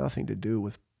has got nothing to do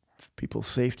with people's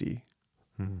safety.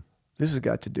 This has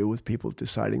got to do with people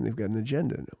deciding they've got an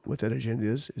agenda. And what that agenda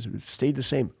is it stayed the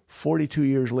same. 42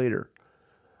 years later,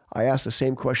 I ask the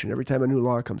same question every time a new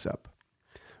law comes up.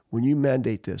 When you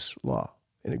mandate this law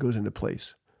and it goes into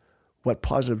place, what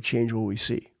positive change will we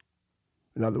see?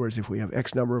 In other words, if we have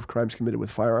X number of crimes committed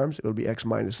with firearms, it will be X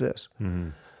minus this.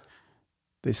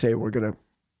 They say I was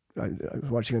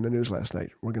watching on the news last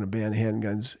night, we're going to ban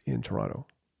handguns in Toronto.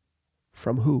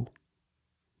 From who?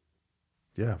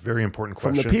 Yeah, very important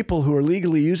question. From the people who are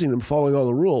legally using them, following all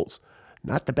the rules,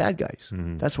 not the bad guys.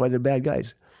 That's why they're bad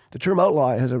guys. The term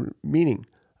outlaw has a meaning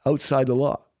outside the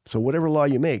law. So whatever law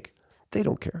you make, they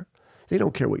don't care. They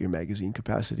don't care what your magazine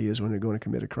capacity is when they're going to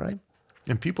commit a crime.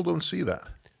 And people don't see that.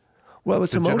 Well,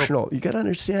 it's emotional. You got to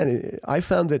understand. I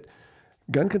found that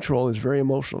gun control is very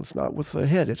emotional. It's not with the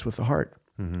head, it's with the heart.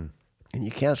 And you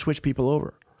can't switch people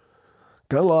over.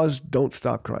 Gun laws don't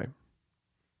stop crime.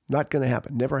 Not going to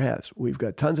happen. Never has. We've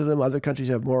got tons of them. Other countries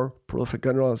have more prolific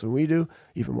gun laws than we do,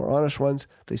 even more honest ones.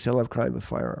 They still have crime with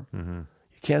firearm.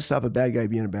 You can't stop a bad guy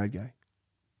being a bad guy.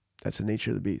 That's the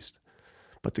nature of the beast.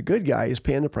 But the good guy is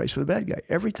paying the price for the bad guy.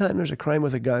 Every time there's a crime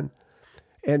with a gun,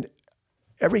 and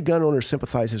every gun owner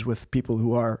sympathizes with people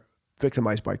who are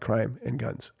victimized by crime and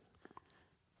guns.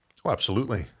 Oh,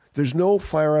 absolutely. There's no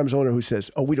firearms owner who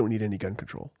says, we don't need any gun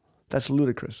control. That's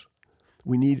ludicrous.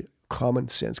 We need common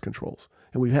sense controls.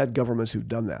 And we've had governments who've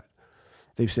done that.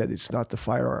 They've said it's not the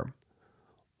firearm.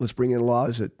 Let's bring in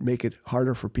laws that make it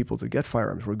harder for people to get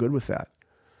firearms. We're good with that.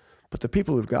 But the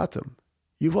people who've got them,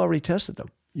 you've already tested them.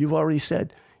 You've already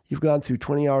said you've gone through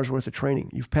 20 hours worth of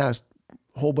training. You've passed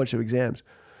a whole bunch of exams.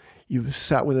 You've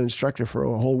sat with an instructor for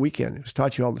a whole weekend who's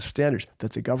taught you all the standards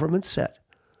that the government set.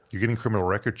 You're getting criminal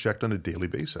record checked on a daily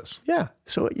basis. Yeah.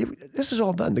 So this is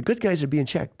all done. The good guys are being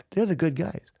checked. They're the good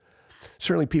guys.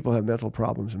 Certainly people have mental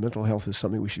problems, and mental health is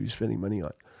something we should be spending money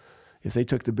on. If they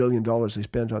took the $1 billion they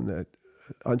spent on the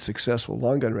unsuccessful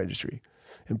long gun registry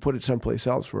and put it someplace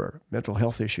else where mental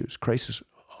health issues, crisis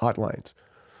hotlines,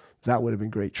 that would have been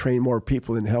great. Train more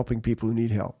people in helping people who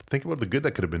need help. Think about the good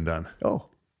that could have been done. Oh,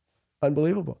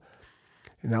 unbelievable.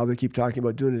 And now they keep talking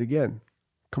about doing it again.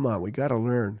 Come on, we got to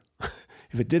learn.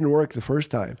 If it didn't work the first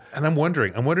time. And I'm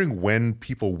wondering when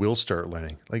people will start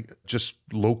learning. Like just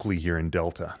locally here in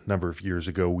Delta, a number of years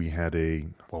ago, we had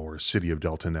we're a city of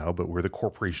Delta now, but we're the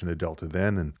Corporation of Delta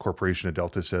then. And Corporation of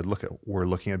Delta said, we're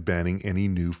looking at banning any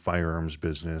new firearms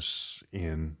business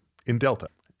in Delta.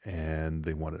 And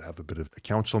they wanted to have a bit of a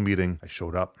council meeting. I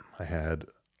showed up. I had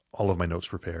all of my notes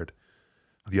prepared.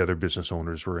 The other business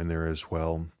owners were in there as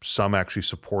well. Some actually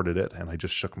supported it, and I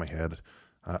just shook my head.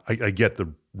 I get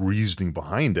the reasoning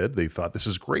behind it. They thought, this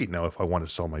is great. Now, if I want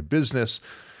to sell my business,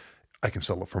 I can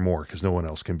sell it for more because no one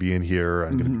else can be in here.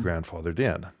 I'm going to be grandfathered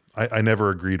in. I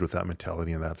never agreed with that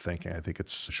mentality and that thinking. I think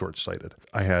it's short-sighted.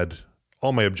 I had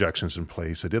all my objections in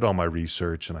place. I did all my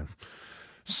research, and I'm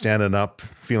standing up,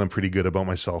 feeling pretty good about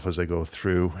myself as I go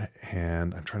through.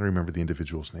 And I'm trying to remember the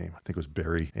individual's name. I think it was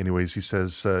Barry. Anyways, he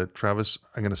says, Travis,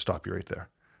 I'm going to stop you right there.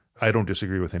 I don't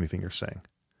disagree with anything you're saying.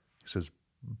 He says,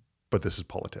 but this is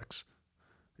politics.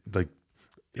 Like,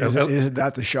 Isn't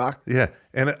that the shock? yeah.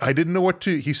 And I didn't know what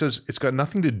to, he says, it's got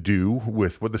nothing to do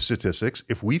with what the statistics.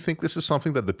 If we think this is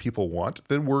something that the people want,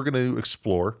 then we're going to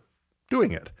explore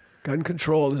doing it. Gun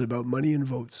control is about money and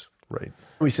votes. Right.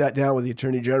 We sat down with the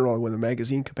Attorney General when the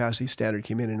magazine capacity standard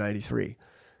came in 93.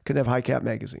 Couldn't have high cap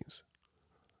magazines.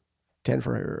 10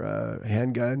 for a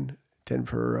handgun,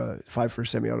 5 for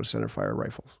semi-auto centerfire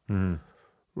rifles. Mm-hmm.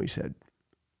 We said,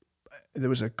 there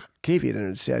was a caveat and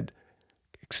it said,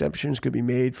 exceptions could be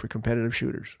made for competitive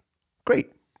shooters.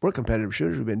 Great. We're competitive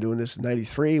shooters. We've been doing this in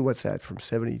 93. What's that? From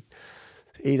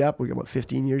 78 up. We got about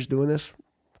 15 years doing this.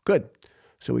 Good.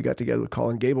 So we got together with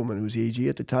Colin Gableman, who was the AG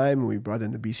at the time, and we brought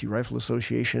in the BC Rifle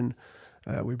Association.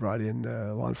 We brought in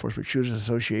Law Enforcement Shooters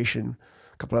Association,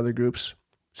 a couple other groups,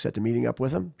 set the meeting up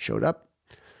with him, showed up,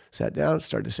 sat down,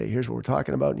 started to say, here's what we're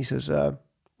talking about. And he says,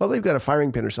 well, they've got a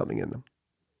firing pin or something in them.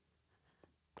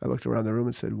 I looked around the room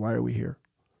and said, why are we here?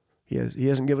 He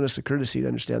hasn't given us the courtesy to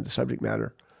understand the subject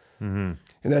matter. Mm-hmm.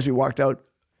 And as we walked out,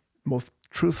 most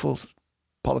truthful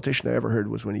politician I ever heard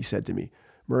was when he said to me,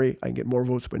 Murray, I can get more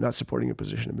votes by not supporting a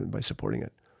position than by supporting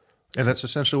it. And that's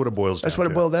essentially what it boils down to. That's what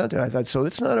it boiled down to. I thought, so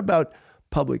it's not about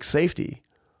public safety.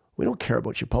 We don't care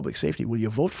about your public safety. Will you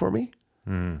vote for me?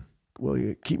 Mm. Will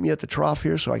you keep me at the trough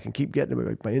here so I can keep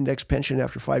getting my index pension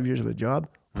after 5 years of a job?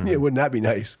 Yeah, wouldn't that be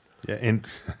nice? Yeah, and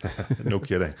no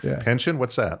kidding. Yeah. Pension,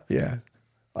 what's that? Yeah,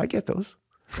 I get those.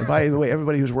 And by the way,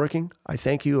 everybody who's working, I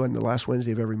thank you on the last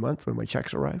Wednesday of every month when my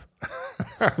checks arrive.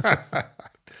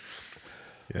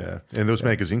 Yeah, and those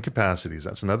magazine capacities,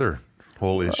 that's another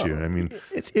whole issue. I mean,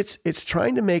 it's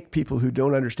trying to make people who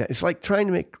don't understand. It's like trying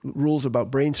to make rules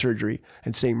about brain surgery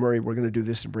and saying, Murray, we're going to do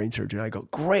this in brain surgery. And I go,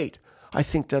 great. I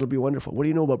think that'll be wonderful. What do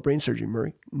you know about brain surgery,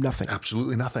 Murray? Nothing.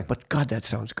 absolutely nothing. But God, that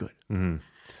sounds good. Mm-hmm.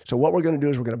 So what we're going to do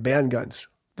is we're going to ban guns.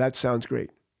 That sounds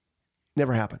great.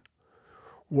 Never happened.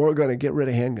 We're going to get rid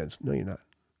of handguns. No, you're not.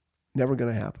 Never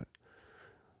going to happen.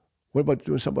 What about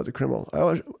doing something about the criminal?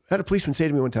 I had a policeman say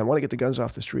to me one time, I want to get the guns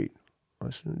off the street. I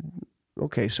said,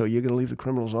 okay, so you're going to leave the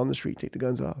criminals on the street, take the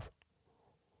guns off.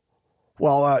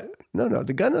 Well, no,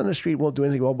 the gun on the street won't do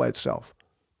anything all by itself.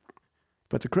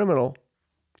 But the criminal,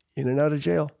 in and out of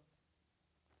jail.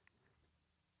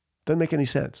 Doesn't make any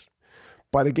sense.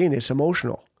 But again, it's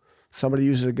emotional. Somebody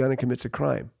uses a gun and commits a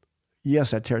crime.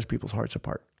 Yes, that tears people's hearts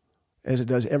apart, as it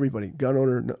does everybody, gun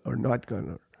owner or not gun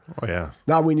owner. Oh, yeah.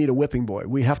 Now we need a whipping boy.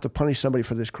 We have to punish somebody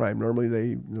for this crime.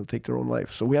 Normally they'll take their own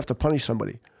life. So we have to punish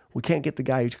somebody. We can't get the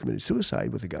guy who committed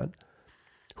suicide with a gun.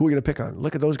 Who are we going to pick on?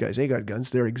 Look at those guys. They got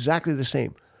guns. They're exactly the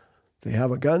same. They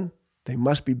have a gun. They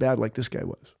must be bad like this guy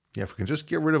was. Yeah, if we can just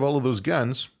get rid of all of those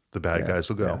guns, the bad guys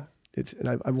will go. Yeah.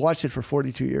 And I've watched it for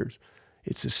 42 years.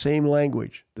 It's the same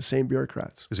language, the same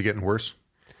bureaucrats. Is it getting worse?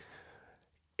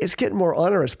 It's getting more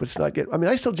onerous, but it's not getting... I mean,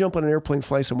 I still jump on an airplane,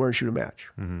 fly somewhere, and shoot a match.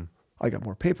 Mm-hmm. I got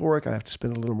more paperwork. I have to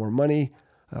spend a little more money.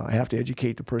 I have to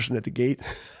educate the person at the gate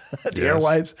at the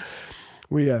airlines.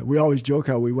 We always joke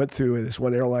how we went through this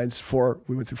one airline's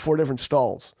we went through 4 different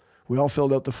stalls. We all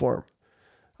filled out the form.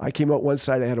 I came out one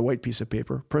side, I had a white piece of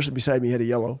paper. Person beside me had a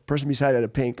yellow. Person beside had a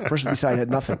pink. Person beside had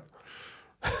nothing.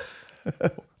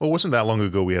 Well, it wasn't that long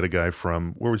ago we had a guy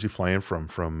from, where was he flying from?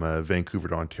 From Vancouver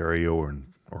to Ontario,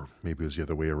 or maybe it was the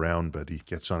other way around, but he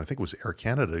gets on, I think it was Air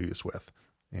Canada he was with.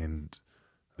 And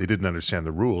they didn't understand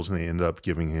the rules, and they ended up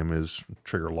giving him his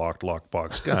trigger-locked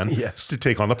lockbox gun Yes. to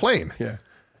take on the plane. Yeah.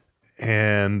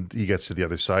 And he gets to the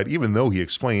other side, even though he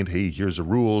explained, hey, here's the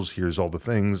rules, here's all the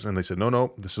things. And they said,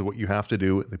 no, this is what you have to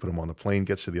do. They put him on the plane,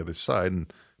 gets to the other side,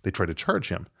 and they try to charge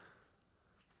him.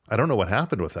 I don't know what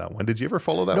happened with that one. Did you ever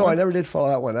follow that one? No, I never did follow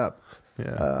that one up.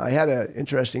 Yeah. I had an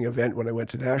interesting event when I went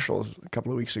to Nationals a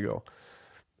couple of weeks ago.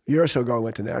 A year or so ago, I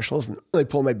went to Nationals, and they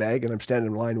pull my bag, and I'm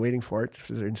standing in line waiting for it.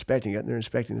 So they're inspecting it, and they're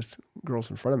inspecting this girl's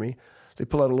in front of me. They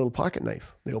pull out a little pocket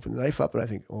knife. They open the knife up, and I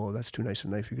think, oh, that's too nice a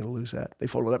knife. You're going to lose that. They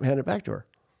fold it up and hand it back to her.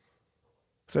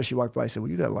 So she walked by. I said,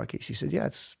 well, you got lucky. She said, yeah,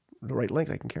 it's the right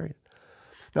length. I can carry it.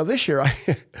 Now, this year,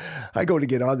 I go to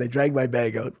get on. They drag my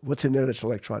bag out. What's in there that's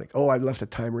electronic? Oh, I left a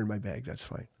timer in my bag. That's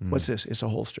fine. What's this? It's a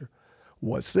holster.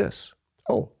 What's this?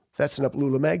 Oh, that's an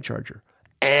Uplula mag charger.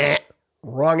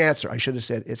 Wrong answer. I should have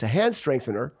said, it's a hand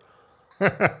strengthener.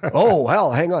 Oh,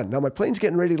 hell, hang on. Now, my plane's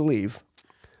getting ready to leave.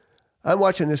 I'm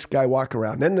watching this guy walk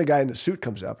around. Then the guy in the suit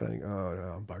comes up, and I think, oh,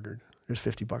 no, I'm buggered. There's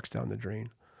 $50 down the drain.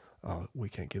 Oh, we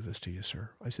can't give this to you, sir.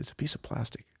 I said, it's a piece of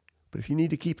plastic. But if you need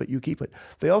to keep it, you keep it.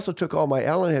 They also took all my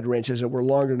Allen head wrenches that were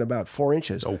longer than about 4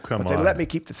 inches. Oh, come But they on. let me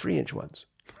keep the 3-inch ones.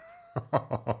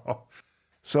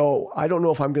 So I don't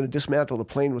know if I'm going to dismantle the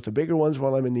plane with the bigger ones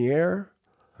while I'm in the air.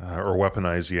 Or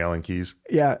weaponize the Allen keys.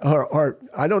 Yeah, or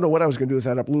I don't know what I was going to do with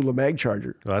that Ablula mag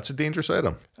charger. Well, that's a dangerous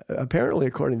item. Apparently,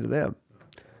 according to them.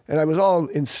 And I was all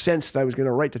incensed. I was going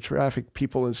to write to traffic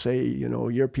people and say,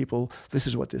 your people, this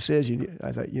is what this is.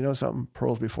 I thought, something,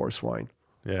 pearls before swine.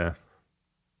 Yeah.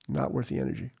 Not worth the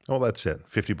energy. Oh, that's it.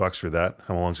 $50 for that.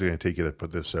 How long is it going to take you to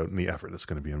put this out and the effort that's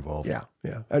going to be involved? Yeah.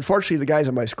 Unfortunately, the guys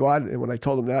on my squad, and when I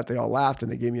told them that, they all laughed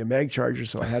and they gave me a mag charger,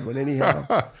 so I had one anyhow.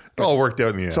 It all worked out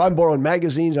in the end. So I'm borrowing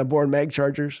magazines. I'm borrowing mag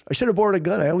chargers. I should have borrowed a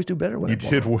gun. I always do better when You I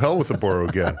borrow. did well with the borrow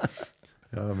gun.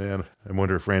 Oh, man. I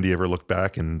wonder if Randy ever looked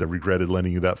back and regretted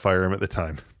lending you that firearm at the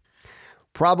time.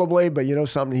 Probably, but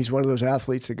something, he's one of those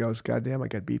athletes that goes, God damn, I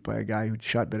got beat by a guy who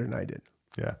shot better than I did.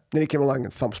 Yeah. Then he came along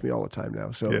and thumps me all the time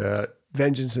now. So Yeah.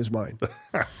 vengeance is mine.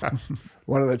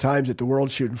 One of the times at the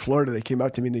World Shoot in Florida, they came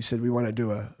up to me and they said, we want to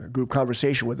do a group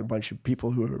conversation with a bunch of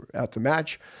people who were at the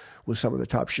match with some of the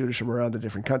top shooters from around the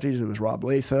different countries. It was Rob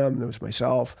Latham, there was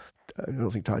myself. I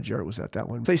don't think Todd Jarrett was at that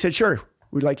one. They said, sure,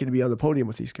 we'd like you to be on the podium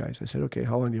with these guys. I said, okay,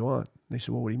 how long do you want? They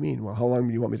said, well, what do you mean? Well, how long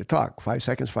do you want me to talk? 5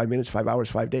 seconds, 5 minutes, 5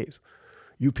 hours, 5 days?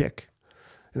 You pick.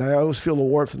 And I always feel the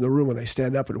warmth in the room when I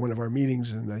stand up at one of our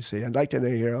meetings and I say, I'd like to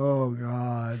hear, oh,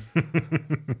 God.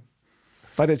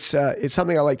 But it's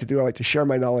something I like to do. I like to share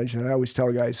my knowledge. And I always tell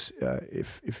guys,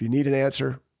 if you need an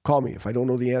answer, call me. If I don't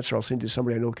know the answer, I'll send you to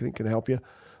somebody I know can help you.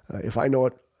 If I know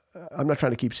it, I'm not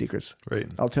trying to keep secrets. Right.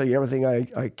 I'll tell you everything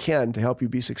I can to help you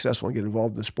be successful and get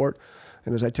involved in the sport.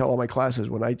 And as I tell all my classes,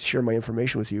 when I share my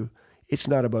information with you, it's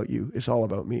not about you. It's all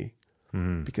about me.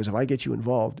 Mm-hmm. Because if I get you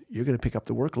involved, you're going to pick up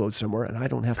the workload somewhere and I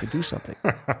don't have to do something.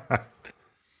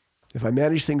 If I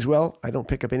manage things well, I don't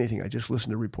pick up anything. I just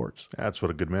listen to reports. That's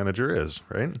what a good manager is,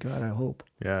 right? God, I hope.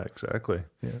 Yeah, exactly.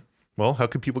 Yeah. Well, how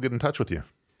can people get in touch with you?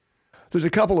 There's a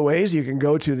couple of ways. You can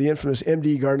go to the infamous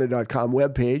mdgardner.com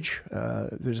webpage.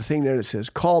 There's a thing there that says,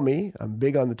 call me. I'm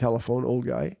big on the telephone, old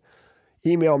guy.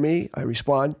 Email me. I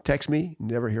respond. Text me.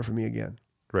 Never hear from me again.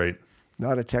 Right.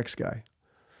 Not a text guy.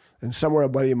 And somewhere a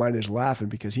buddy of mine is laughing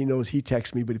because he knows he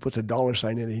texts me, but he puts a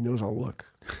 $sign in it. He knows I'll look.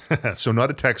 So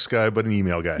not a text guy, but an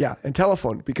email guy. Yeah, and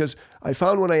telephone. Because I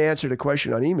found when I answered a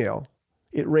question on email,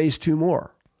 it raised 2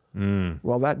 more.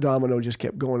 Well, that domino just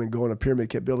kept going and going. A pyramid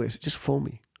kept building. I said, just phone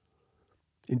me.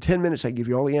 In 10 minutes, I give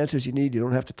you all the answers you need. You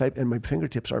don't have to type, and my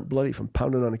fingertips aren't bloody from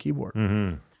pounding on a keyboard.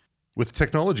 Mm-hmm. With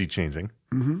technology changing,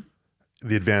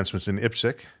 the advancements in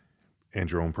IPSC and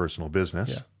your own personal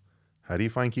business, how do you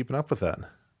find keeping up with that?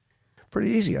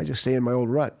 Pretty easy. I just stay in my old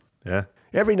rut. Yeah.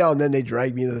 Every now and then they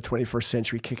drag me into the 21st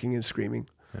century, kicking and screaming.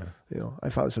 Yeah. I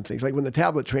found some things. Like when the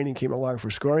tablet training came along for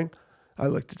scoring, I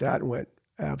looked at that and went,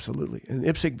 absolutely. And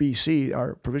IPSC BC,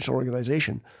 our provincial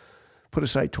organization, put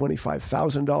aside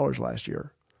 $25,000 last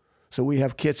year. So we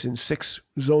have kits in 6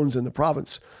 zones in the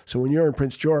province. So when you're in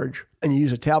Prince George and you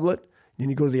use a tablet, and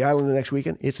you go to the island the next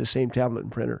weekend, it's the same tablet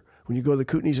and printer. When you go to the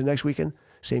Kootenays the next weekend,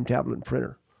 same tablet and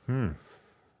printer.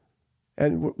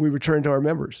 And we return to our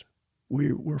members.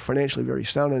 We were financially very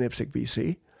sound on IPSC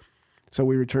BC, so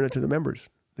we return it to the members.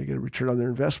 They get a return on their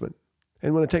investment.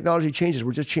 And when the technology changes,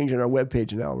 we're just changing our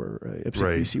webpage now. We're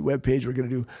IPSC BC webpage. We're going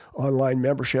to do online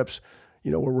memberships.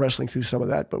 We're wrestling through some of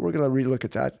that, but we're going to relook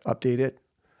at that, update it.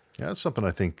 Yeah, that's something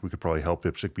I think we could probably help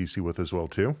IPSC BC with as well,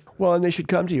 too. Well, and they should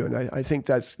come to you. And I think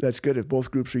that's good if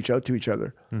both groups reach out to each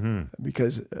other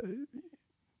because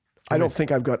I don't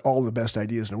think I've got all the best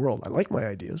ideas in the world. I like my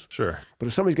ideas. Sure. But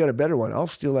if somebody's got a better one, I'll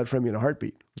steal that from you in a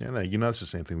heartbeat. Yeah, it's the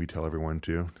same thing we tell everyone,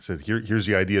 too. So here's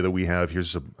the idea that we have.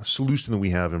 Here's a solution that we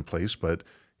have in place. But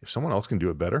if someone else can do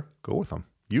it better, go with them.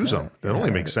 Use them. That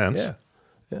only makes sense.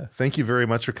 Yeah. Thank you very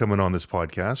much for coming on this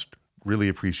podcast. Really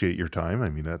appreciate your time. I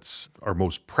mean, that's our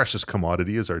most precious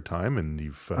commodity is our time. And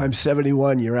you've... I'm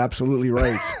 71. You're absolutely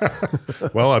right.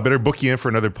 Well, I better book you in for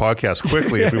another podcast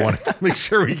quickly if we want to make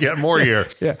sure we get more here.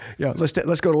 Yeah.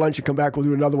 Let's go to lunch and come back. We'll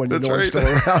do another one. That's right. I'm still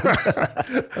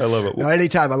around. I love it. No,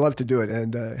 anytime. I love to do it.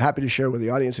 And happy to share with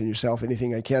the audience and yourself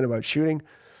anything I can about shooting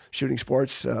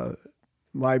sports,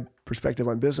 my perspective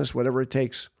on business, whatever it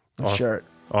takes. Let's share it.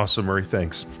 Awesome, Murray.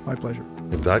 Thanks. My pleasure.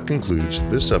 And that concludes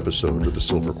this episode of the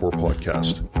Silver Core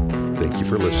Podcast. Thank you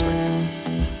for listening.